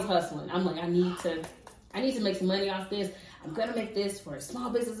 I was hustling. I'm like, I need to make some money off this. I'm going to make this for small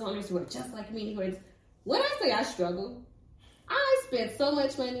business owners who are just like me. When I say I struggle, I spent so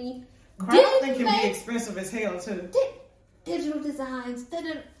much money. Crafting can be expensive as hell, too. Digital designs,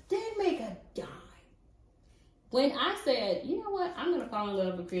 didn't make a dime. When I said, you know what, I'm going to fall in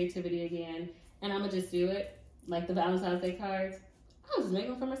love with creativity again, and I'm going to just do it, like the Valentine's Day cards, I was just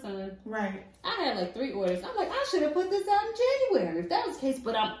making them for my son. Right. I had like 3 orders. I'm like, I should have put this out in January if that was the case,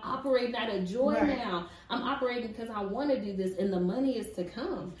 but I'm operating out of joy now. I'm operating because I want to do this, and the money is to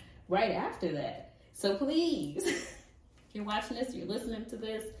come right after that. So please, if you're watching this, you're listening to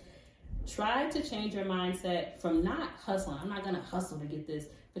this, try to change your mindset from not hustling. I'm not going to hustle to get this.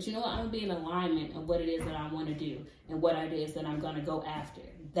 But you know what? I'm going to be in alignment of what it is that I want to do and what it is that I'm going to go after.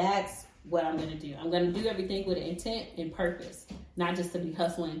 That's what I'm going to do. I'm going to do everything with an intent and purpose, not just to be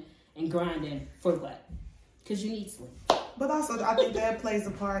hustling and grinding for what? Because you need sleep. But also, I think that plays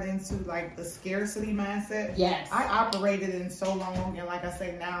a part into, like, the scarcity mindset. Yes. I operated in so long, and like I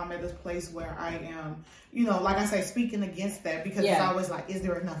say, now I'm at this place where I am, you know, like I say, speaking against that, because it's always like, is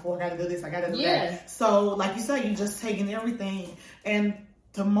there enough? Oh, I got to do this, I got to do that. So, like you said, you just taking everything, and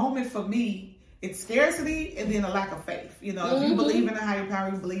the moment for me, it's scarcity and then a lack of faith. You know, if you believe in a higher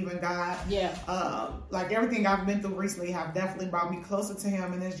power, you believe in God. Like everything I've been through recently have definitely brought me closer to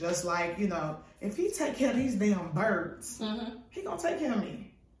Him. And it's just like, you know, if He take care of these damn birds, He gonna take care of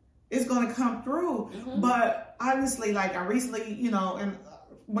me. It's gonna come through. But honestly, like I recently, you know, and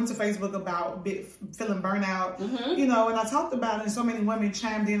went to Facebook about feeling burnout, you know, and I talked about it, and so many women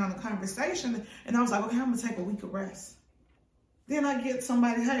chimed in on the conversation, and I was like, okay, I'm gonna take a week of rest. Then I get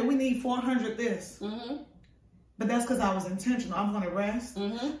somebody, hey, we need 400 this. But that's because I was intentional. I'm going to rest.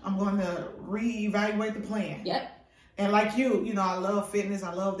 I'm going to reevaluate the plan. And like you know, I love fitness.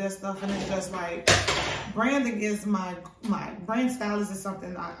 I love that stuff. And it's just like, branding is my brand stylist is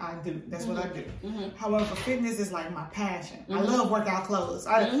something I do. That's what I do. However, fitness is like my passion. I love workout clothes.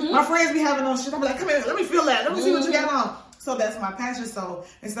 My friends be having on shit. I'm like, come here, let me feel that. Let me see what you got on. So that's my passion. So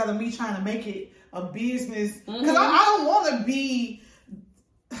instead of me trying to make it a business, because I don't want to be,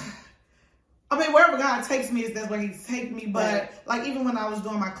 I mean, wherever God takes me, that's where He's taking me. But like even when I was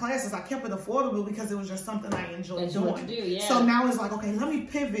doing my classes, I kept it affordable because it was just something I enjoyed doing. So now it's like, okay, let me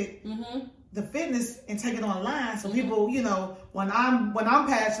pivot the fitness and take it online, so people, you know, when I'm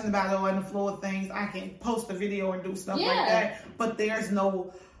passionate about it or in the flow of things, I can post a video and do stuff like that. But there's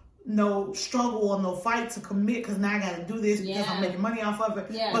no struggle or no fight to commit because now I got to do this because I'm making money off of it.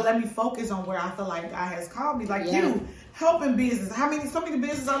 But let me focus on where I feel like God has called me. Like you, helping business. So many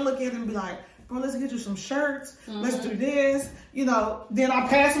businesses I look at and be like, bro, let's get you some shirts. Let's do this. You know, then I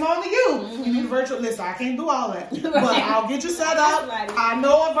pass them on to you. You need a virtual list. I can't do all that. But I'll get you set up. I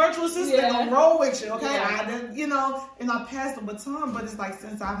know a virtual assistant gonna roll with you, okay? You know, and I pass the baton. But it's like,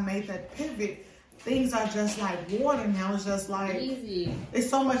 since I've made that pivot, things are just like water now. It's just like easy. It's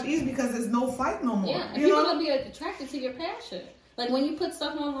so much easy because there's no fight no more. And people gonna be attracted to your passion. Like when you put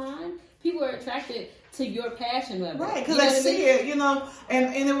stuff online, people are attracted to your passion level. Right, because they see it, you know.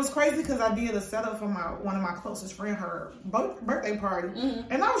 And it was crazy because I did a setup for one of my closest friends, her birthday party.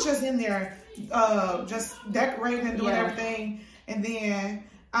 And I was just in there just decorating and doing everything. And then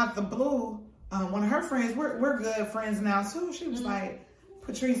out the blue, one of her friends, we're good friends now too. She was like,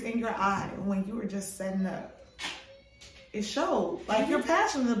 Patrice, in your eye, when you were just setting up, it showed like you're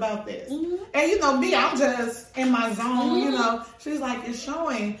passionate about this. And you know me, I'm just in my zone. You know, she's like, it's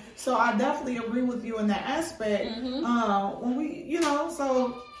showing. So I definitely agree with you in that aspect. When we, you know,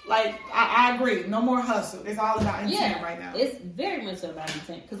 so like I agree. No more hustle. It's all about intent right now. It's very much about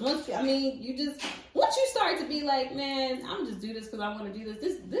intent. Because once you start to be like, man, I'm just do this because I want to do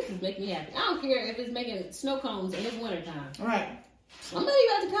this. This is making me happy. I don't care if it's making snow cones and it's wintertime. Right. Somebody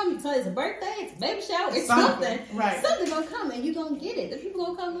got to come. So it's a birthday, it's a baby shower, it's something. Right. Something gonna come and you gonna get it. The people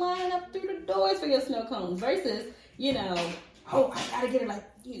gonna come line up through the doors for your snow cones versus, you know, oh, I gotta get it. Like,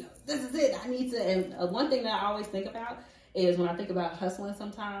 you know, this is it. I need to. And one thing that I always think about is when I think about hustling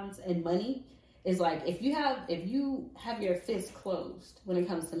sometimes and money is like if you have your fist closed when it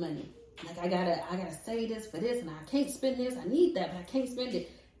comes to money. Like I gotta say this for this and I can't spend this. I need that, but I can't spend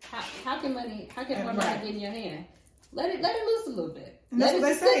it. How can money get in your hand? Let it loose a little bit. And that's what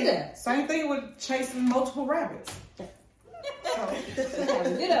they say. Same thing with chasing multiple rabbits. Have a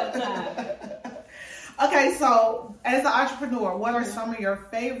good old time. Okay, so as an entrepreneur, what are some of your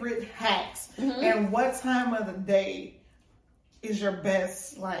favorite hacks, and what time of the day is your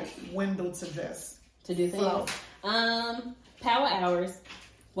best window to just do flow? things? Power hours,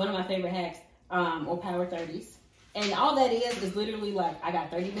 one of my favorite hacks, or power 30s. And all that is literally I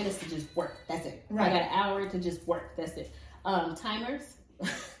got 30 minutes to just work. That's it. Right. I got an hour to just work. That's it. Timers.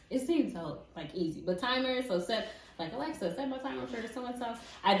 It seems so easy, but timers. So set Alexa, set my timer for so and so.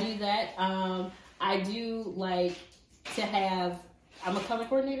 I do that. I do to have. I'm a color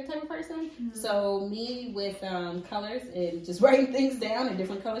coordinator type of person. So me with colors and just writing things down in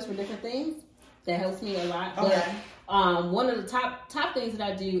different colors for different things. That helps me a lot. Okay. But one of the top things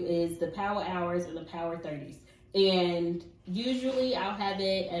that I do is the power hours and the power 30s. And usually I'll have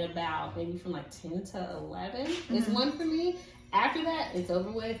it at about maybe from 10 to 11 is one for me. After that, it's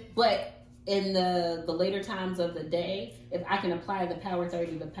over with. But in the later times of the day, if I can apply the power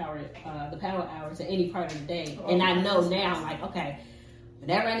 30, the power hours to any part of the day, and I know now, okay,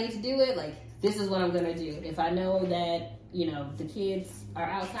 whenever I need to do it, this is what I'm gonna do. If I know that the kids are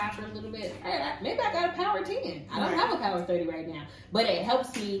outside for a little bit, maybe I got a power 10. I don't have a power 30 right now, but it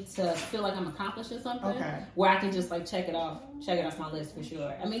helps me to feel like I'm accomplishing something where I can just check it off my list for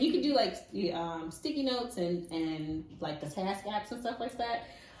sure. I mean, you can do sticky notes and the task apps and stuff like that.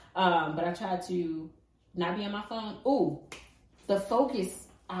 But I try to not be on my phone. Ooh, the focus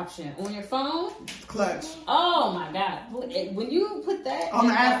option on your phone, clutch. Oh my God! When you put that on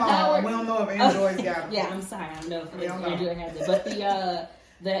the iPhone, we don't know if Android's got it. Yeah, I'm sorry, I don't know if Android has it, but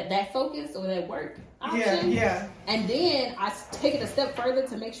that focus or that work option. Yeah. And then I take it a step further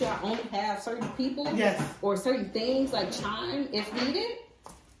to make sure I only have certain people, or certain things chime if needed.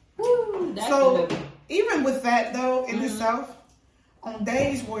 Woo, that's so even with that though, in itself, on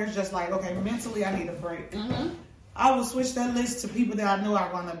days where it's just okay, mentally I need a break. I will switch that list to people that I know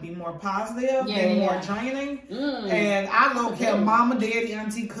are going to be more positive and more draining. And I don't care, mama, daddy,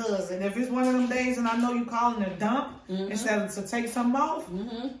 auntie, cousin. If it's one of them days and I know you calling a dump instead of to take something off,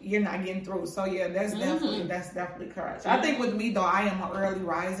 you're not getting through. So yeah, that's definitely correct. I think with me though, I am an early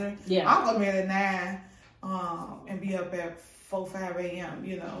riser. Yeah, I'll go to bed at 9 and be up at 4-5 a.m.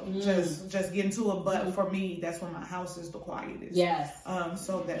 Just getting to it. But for me, that's when my house is the quietest. Yes.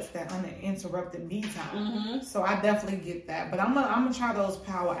 So that's that uninterrupted me time. So I definitely get that. But I'm gonna try those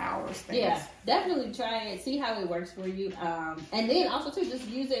power hours things. Yeah, definitely try it. See how it works for you. And then also too, just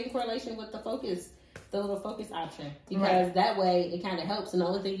use it in correlation with the little focus option, because that way it kind of helps. And the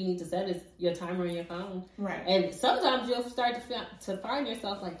only thing you need to set is your timer on your phone. Right. And sometimes you'll start to find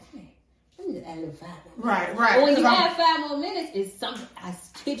yourself dang, I need to add a little 5 more minutes. Right. But when you add 5 more minutes, it's something, I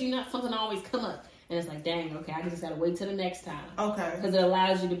kid you not, something always come up. And it's dang, okay, I just got to wait till the next time. Okay. Because it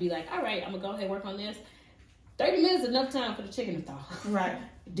allows you to be all right, I'm going to go ahead and work on this. 30 minutes is enough time for the chicken to thaw. Right.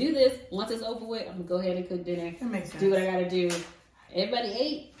 Do this. Once it's over with, I'm going to go ahead and cook dinner. That makes sense. Do what I got to do. Everybody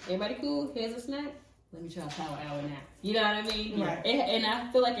ate. Everybody cool. Here's a snack. Let me try a power hour now. You know what I mean? Right. And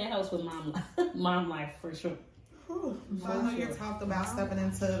I feel like it helps with mom life for sure. So I know you talked about stepping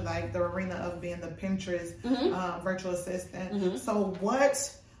into the arena of being the Pinterest virtual assistant. So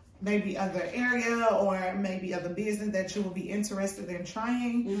what maybe other area or maybe other business that you would be interested in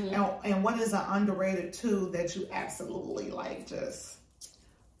trying, and what is an underrated tool that you absolutely just?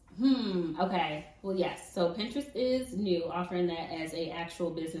 Okay. Well, yes. So Pinterest is new, offering that as a actual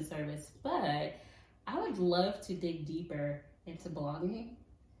business service, but I would love to dig deeper into blogging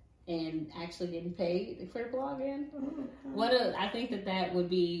and actually getting paid for blogging. I think that would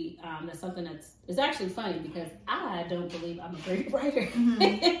be that's something it's actually funny, because I don't believe I'm a great writer.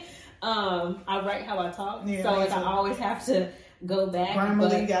 I write how I talk, so I always have to go back.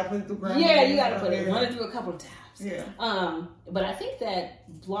 You gotta put the grammar. Yeah, you gotta put it. Run it through a couple of times. Yeah. But I think that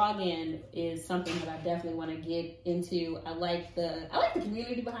blogging is something that I definitely want to get into. I like the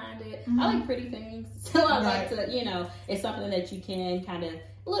community behind it. I like pretty things, so I like to, it's something that you can kind of,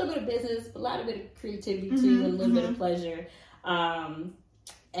 a little bit of business, a lot of bit of creativity too, and a little bit of pleasure.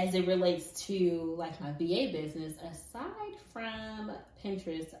 As it relates to my VA business, aside from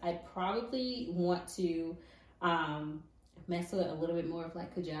Pinterest, I probably want to mess with a little bit more of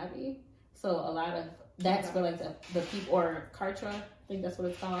Kajabi. So a lot of that's for the people, or Kartra, I think that's what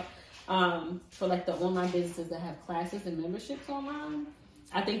it's called. For the online businesses that have classes and memberships online.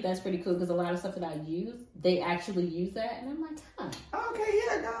 I think that's pretty cool, because a lot of stuff that I use, they actually use that, and I'm okay,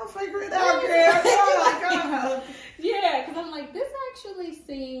 yeah, go figure it out, girl. Yeah, because I'm this actually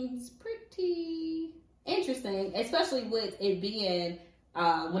seems pretty interesting, especially with it being,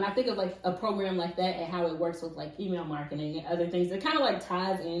 when I think of a program like that and how it works with email marketing and other things, it kind of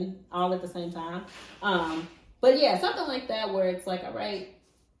ties in all at the same time. But yeah, something like that where it's all right,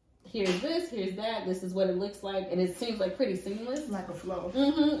 here's this, here's that, this is what it looks like, and it seems like pretty seamless. Like a flow.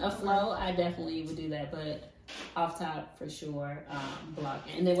 Mm-hmm, a flow. I definitely would do that, but off top for sure,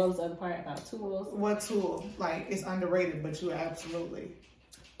 blogging. And then what was the other part about tools? What tool? Like, it's underrated, but you absolutely.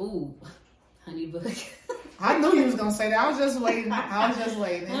 Ooh, HoneyBook. I knew you was gonna say that. I was just waiting.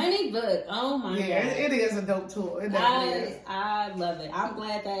 HoneyBook. Oh my god. Yeah, it is a dope tool. It definitely is. I love it. I'm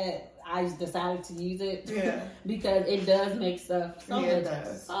glad that I decided to use it. Yeah. Because it does make stuff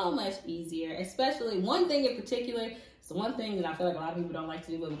so much easier. Especially one thing in particular. It's the one thing that I feel like a lot of people don't like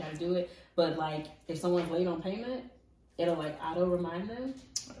to do, but we gotta do it. But like, if someone's late on payment, it'll like auto remind them,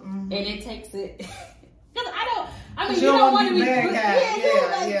 and it takes it. Because you don't want to be bad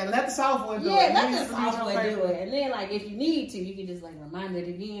guy. Yeah. Let the software do it. Yeah, let the software do it. And then like, if you need to, you can just like remind it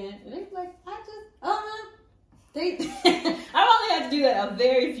again. And they're like, I've only had to do that a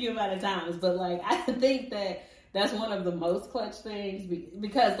very few amount of times, but like, I think that that's one of the most clutch things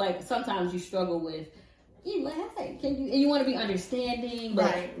because like sometimes you struggle with. You want to be understanding,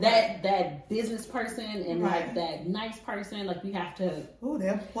 but that business person and like that nice person, like you have to. Oh,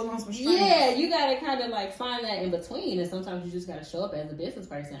 they're pulling on some strings. Yeah, you got to kind of like find that in between, and sometimes you just got to show up as a business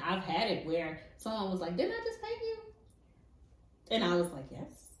person. I've had it where someone was like, "Didn't I just pay you?" And I was like,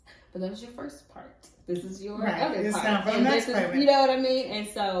 "Yes," but that was your first part. This is your other part, and this is, you know what I mean. And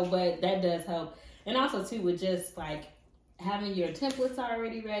so, but that does help, and also too with just like. Having your templates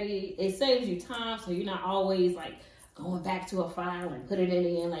already ready, it saves you time, so you're not always like going back to a file and putting it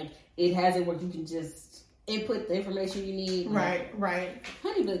in. Like it has it where you can just input the information you need. Right.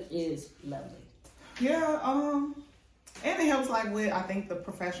 HoneyBook is lovely. Yeah, and it helps like with I think the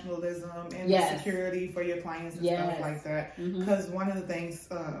professionalism and the security for your clients and stuff like that. Because one of the things,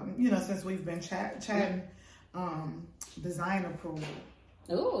 since we've been chatting, design approval.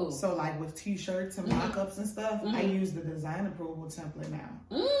 Ooh. So like with t-shirts and mock-ups and stuff, I use the design approval template now.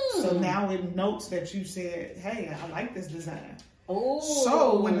 So now it notes that you said, hey, I like this design. Oh.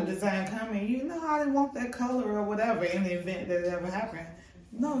 So when the design comes in, you know how they want that color or whatever in the event that it ever happened.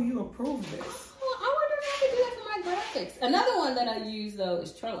 No, you approve this. Oh, I wonder if I could do that for my graphics. Another one that I use though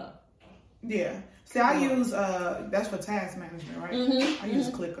is Trello. Yeah. See, I use, that's for task management, right? I use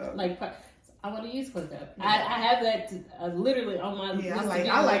ClickUp. I want to use ClickUp. I have that literally on my list.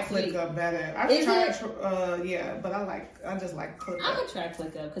 I like ClickUp better. I've tried, but I just like ClickUp. I'm gonna try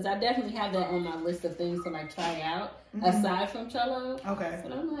ClickUp because I definitely have that on my list of things to like try out aside from Trello. Okay.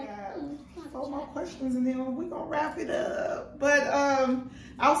 But I'm like, four more questions and then we're gonna wrap it up. But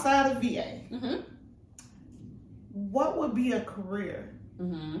outside of VA, what would be a career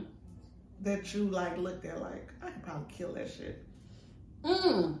that you like looked at like I could probably kill that shit?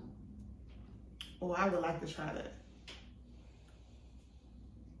 Oh, I would like to try that.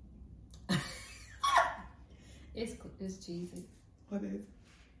 It's cheesy. What is?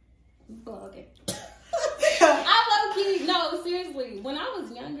 Blogging. I low-key, no, seriously. When I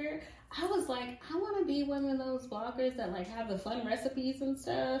was younger, I was like, I want to be one of those bloggers that like have the fun recipes and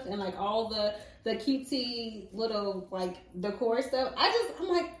stuff, and like all the cutesy little like decor stuff. I'm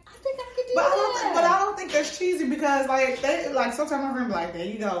like, I think I could do that. But I don't think that's cheesy because like sometimes my friend be like, there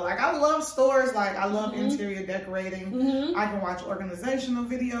you go. Like I love stores, like I love interior decorating. I can watch organizational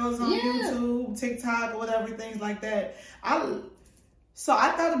videos on YouTube, TikTok, or whatever, things like that. So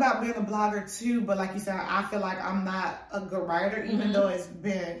I thought about being a blogger too, but like you said, I feel like I'm not a good writer, even though it's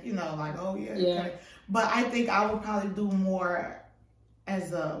been, like, okay. But I think I would probably do more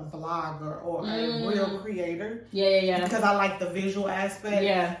as a vlogger or a real creator. Yeah. Because I like the visual aspect.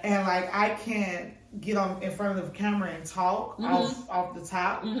 Yeah. And like I can't get in front of the camera and talk off the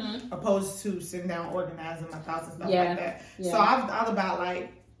top, opposed to sitting down organizing my thoughts and stuff like that. Yeah. So I've thought about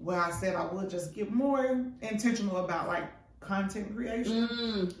like where I said I would just get more intentional about like content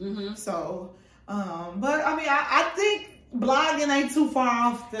creation. So, but I mean, I think blogging ain't too far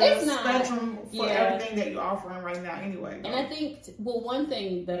off the spectrum for everything that you're offering right now anyway. And I think, one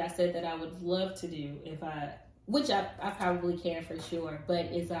thing that I said that I would love to do which I probably can for sure, but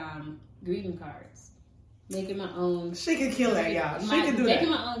is greeting cards. Making my own. She could kill that, y'all. She could do that. Making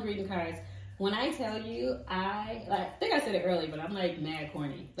my own greeting cards. When I tell you, I think I said it earlier, but I'm like mad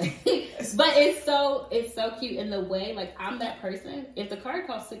corny. But it's so cute in the way, like I'm that person. If the card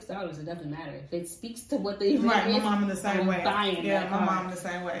costs $6, it doesn't matter. If it speaks to what the event is, my mom in the same way. Buying that card. Mom in the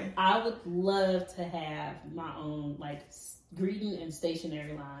same way. I would love to have my own like greeting and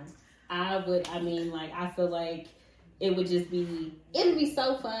stationery lines. I feel like it would be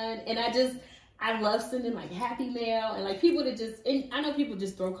so fun, and I love sending like happy mail and like people and I know people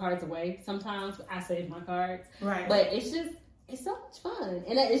just throw cards away sometimes. I save my cards. Right. But it's so much fun.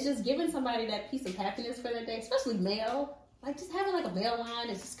 And it's just giving somebody that piece of happiness for that day, especially mail. Like just having like a bell line,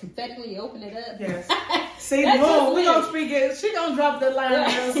 it's just confetti when you open it up. Yes. See, boom, we're going to speak it. She going to drop the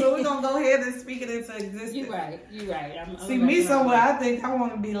line, so we're going to go ahead and speak it into existence. You're right. I'm See, me somewhere, I think I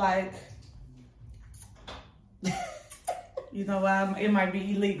want to be like, you know, it might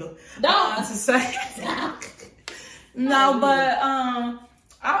be illegal. To say. No, but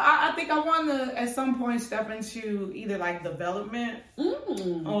I think I want to at some point step into either like development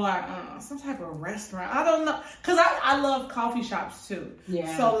or some type of restaurant. I don't know, cause I love coffee shops too.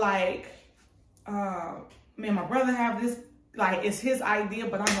 Yeah. So like, me and my brother have this. Like, it's his idea,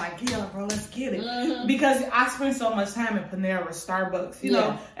 but I'm like, yeah, bro, let's get it. Because I spend so much time in Panera, Starbucks. You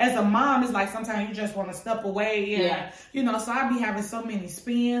know, as a mom, it's like sometimes you just want to step away. And, you know, so I be having so many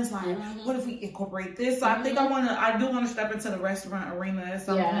spins. Like, what if we incorporate this? So I think I do want to step into the restaurant arena at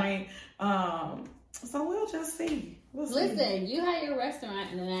some point. So we'll just see. Listen, you have your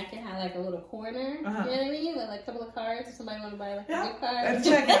restaurant, and then I can have like a little corner. You know what I mean? With like a couple of cards. If somebody want to buy like a gift card. And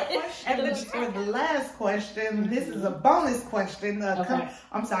check out. And for the last question, this is a bonus question.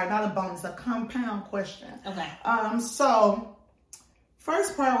 I'm sorry, not a bonus, a compound question. Okay. So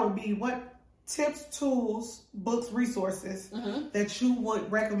first part would be what tips, tools, books, resources that you would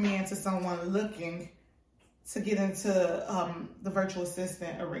recommend to someone looking to get into the virtual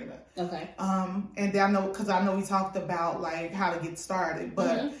assistant arena. Okay. And I know we talked about like how to get started,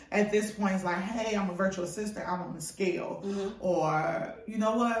 but at this point it's like, hey, I'm a virtual assistant, I'm on the scale. Or, you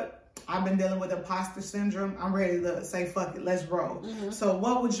know what? I've been dealing with imposter syndrome. I'm ready to say, fuck it, let's roll. So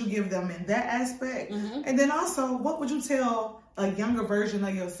what would you give them in that aspect? And then also, what would you tell a younger version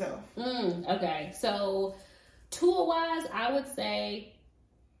of yourself? Okay. So tool-wise, I would say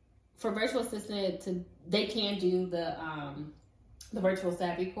for virtual assistant, they can do the virtual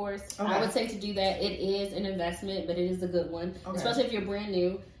savvy course. I would say to do that, it is an investment, but it is a good one, especially if you're brand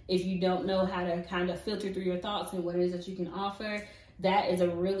new. If you don't know how to kind of filter through your thoughts and what it is that you can offer, that is a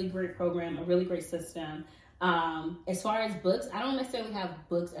really great program, a really great system. As far as books, I don't necessarily have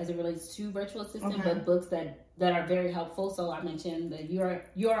books as it relates to virtual assistant, but books that are very helpful. So I mentioned that You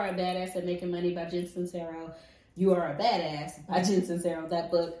Are a Badass at Making Money by Jen Sincero. You Are a Badass by Jen Sincero, that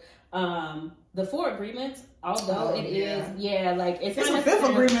book. The 4 Agreements, although it's a 5th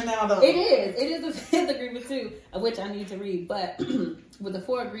agreement now though. It is a 5th agreement too, which I need to read. But with the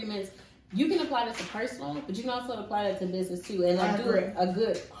 4 Agreements, you can apply this to personal, but you can also apply that to business too, and like do a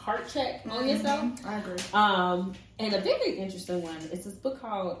good heart check on yourself. I agree. And a very interesting one is this book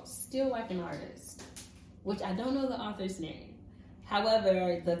called Still Like an Artist, which I don't know the author's name.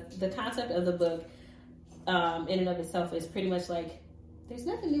 However, the concept of the book in and of itself is pretty much like there's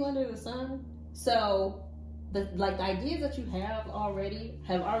nothing new under the sun. So the ideas that you have already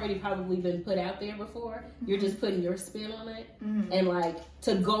probably been put out there before. You're just putting your spin on it and like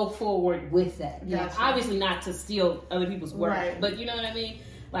to go forward with that. You know, obviously not to steal other people's work, but you know what I mean?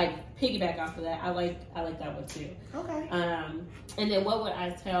 Like piggyback off of that. I like that one too. Okay. And then what would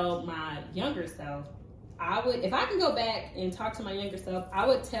I tell my younger self? If I can go back and talk to my younger self, I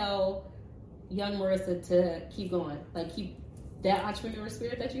would tell young Marissa to keep going. Like keep that entrepreneurial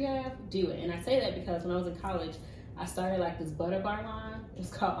spirit that you have, do it. And I say that because when I was in college, I started like this butter bar line. It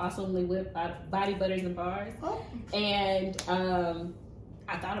was called Awesomely Whipped Body Butters and Bars. And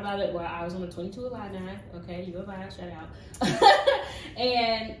I thought about it while I was on the 22 alumni. Okay, you a vibe, shout out.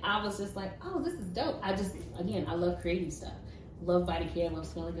 And I was just like, oh, this is dope. I love creating stuff. Love body care, love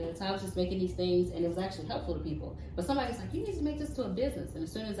smelling good. So I was just making these things and it was actually helpful to people. But somebody's like, you need to make this to a business. And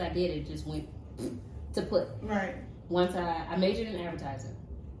as soon as I did, it just went to put. Right. Once I majored in advertising.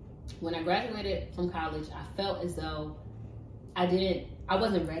 When I graduated from college, I felt as though I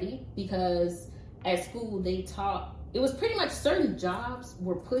wasn't ready because at school they taught, it was pretty much certain jobs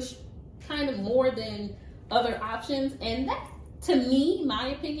were pushed kind of more than other options. And that, to me, my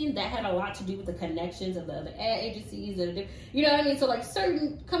opinion, that had a lot to do with the connections of the other ad agencies. You know what I mean? So like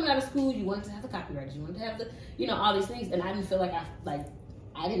coming out of school, you wanted to have the copywriters, you wanted to have the, all these things. And I didn't feel like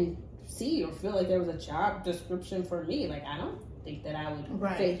I didn't see or feel like there was a job description for me. Like, I don't think that I would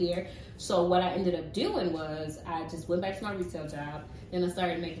fit here. So what I ended up doing was I just went back to my retail job and I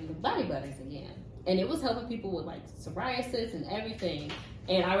started making the body butters again. And it was helping people with like psoriasis and everything.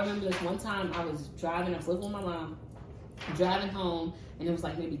 And I remember this one time I was living with my mom, driving home, and it was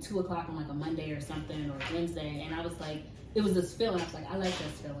like maybe 2:00 on like a Monday or something, or Wednesday. And I was like, it was this feeling. I was like, I like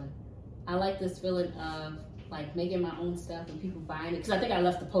this feeling. I like this feeling of like making my own stuff and people buying it. Because I think I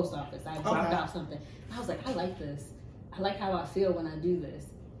left the post office. I dropped off something. I was like, I like this. I like how I feel when I do this.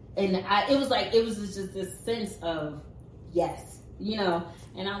 And it was just this sense of yes,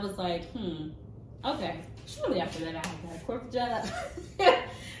 And I was like, Okay. Surely after that, I had got a corporate job.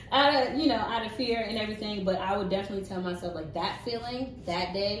 Out of fear and everything. But I would definitely tell myself, like, that feeling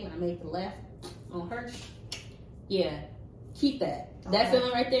that day when I made the left on Hirsch, yeah, keep that. Okay. That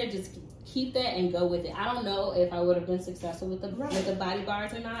feeling right there, just keep that and go with it. I don't know if I would have been successful with the body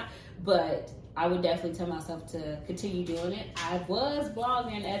bars or not, but I would definitely tell myself to continue doing it. I was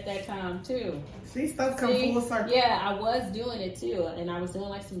blogging at that time too. See, stuff come full circle. Yeah, I was doing it too, and I was doing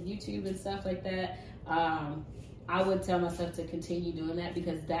like some YouTube and stuff like that. I would tell myself to continue doing that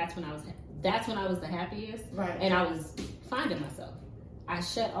because that's when I was the happiest, right? And I was finding myself. I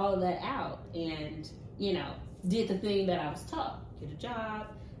shut all of that out and did the thing that I was taught: get a job,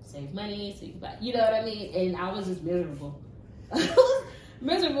 save money, so you can buy. You know what I mean? And I was just miserable.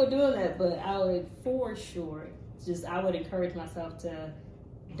 Miserable doing that, but I would for sure I would encourage myself to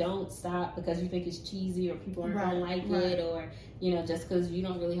don't stop because you think it's cheesy or people aren't gonna like it, or just because you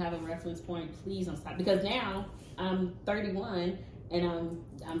don't really have a reference point, please don't stop. Because now I'm 31 and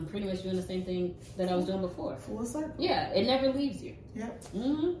I'm pretty much doing the same thing that I was doing before. Full circle. Yeah, it never leaves you. Yep.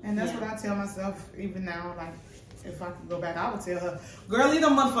 Mm-hmm. And that's what I tell myself even now. Like, if I could go back, I would tell her, girl, leave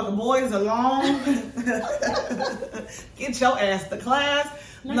them motherfucking boys alone. Get your ass to class.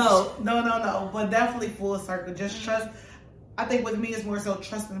 Nice. No. But definitely full circle. Just trust. I think with me, it's more so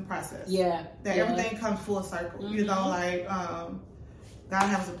trusting the process. Yeah. That everything comes full circle. Mm-hmm. God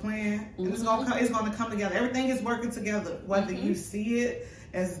has a plan. And it's gonna come together. Everything is working together. Whether you see it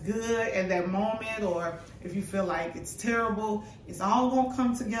as good at that moment or if you feel like it's terrible, it's all gonna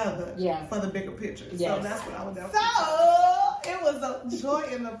come together for the bigger picture. Yes. So that's what I would definitely say. It was a joy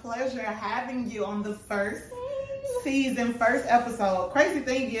and a pleasure having you on the first episode. Crazy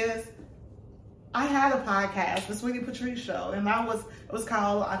thing is, I had a podcast, the Sweetie Patrice Show, and it was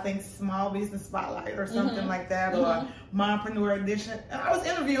called, I think, Small Business Spotlight or something like that, or Mompreneur Edition. And I was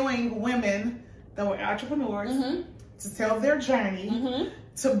interviewing women that were entrepreneurs to tell their journey,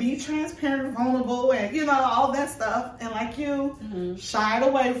 to be transparent, vulnerable, and all that stuff. And like you, shied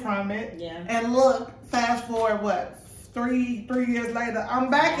away from it. Yeah. And look, fast forward, what? 3 years later, I'm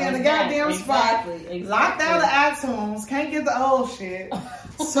back in the goddamn spot, locked out of iTunes, can't get the old shit.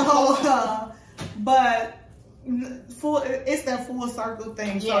 So, but it's that full circle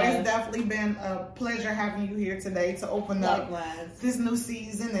thing. So it's definitely been a pleasure having you here today to open up this new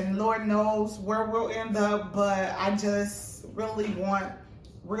season, and Lord knows where we'll end up, but I just really want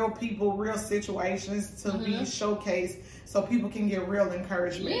real people, real situations to be showcased so people can get real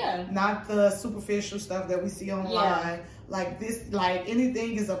encouragement. Not the superficial stuff that we see online. Like this, like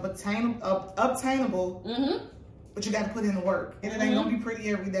anything is obtainable, but you got to put in the work. And it ain't gonna be pretty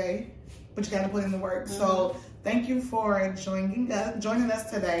every day, but you got to put in the work. So thank you for joining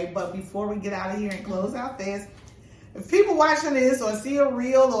us today. But before we get out of here and close out this, if people watching this or see a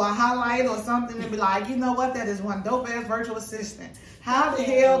reel or a highlight or something and be like, you know what, that is one dope ass virtual assistant. How the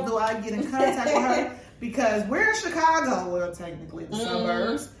hell do I get in contact with her? Because we're in Chicago, well, technically the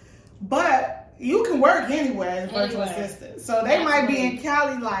suburbs, but you can work anywhere as a virtual assistant. So they might be in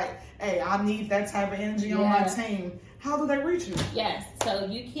Cali like, hey, I need that type of energy on my team. How do they reach you? Yes, so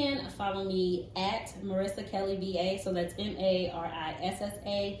you can follow me at Marissa Kelley VA. So that's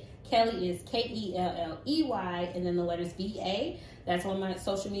Marissa. Kelly is Kelley, and then the letters VA. That's on my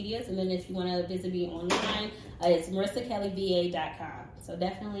social medias. And then if you want to visit me online, it's MarissaKelleyVA.com. So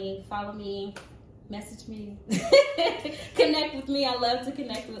definitely follow me, message me, connect with me. I love to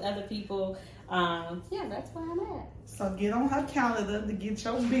connect with other people. That's where I'm at. So get on her calendar to get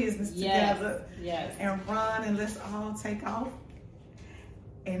your business together and run, and let's all take off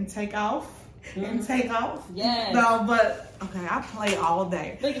and take off. And take off. Yes. No, but okay, I play all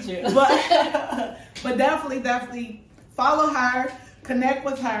day. Look at you. But definitely follow her, connect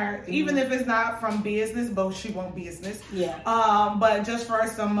with her, even if it's not from business, but she wants business. Yeah. But just for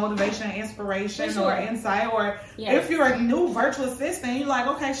some motivation, inspiration, or insight, or if you're a new virtual assistant, you're like,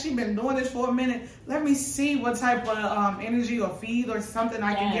 okay, she's been doing this for a minute. Let me see what type of energy or feed or something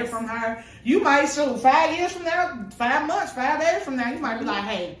I can get from her. You might 5 years from now, 5 months, 5 days from now, you might be like,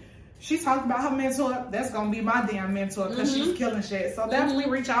 hey, she's talking about her mentor. That's going to be my damn mentor because she's killing shit. So definitely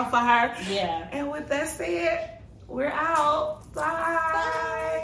reach out for her. Yeah. And with that said, we're out. Bye.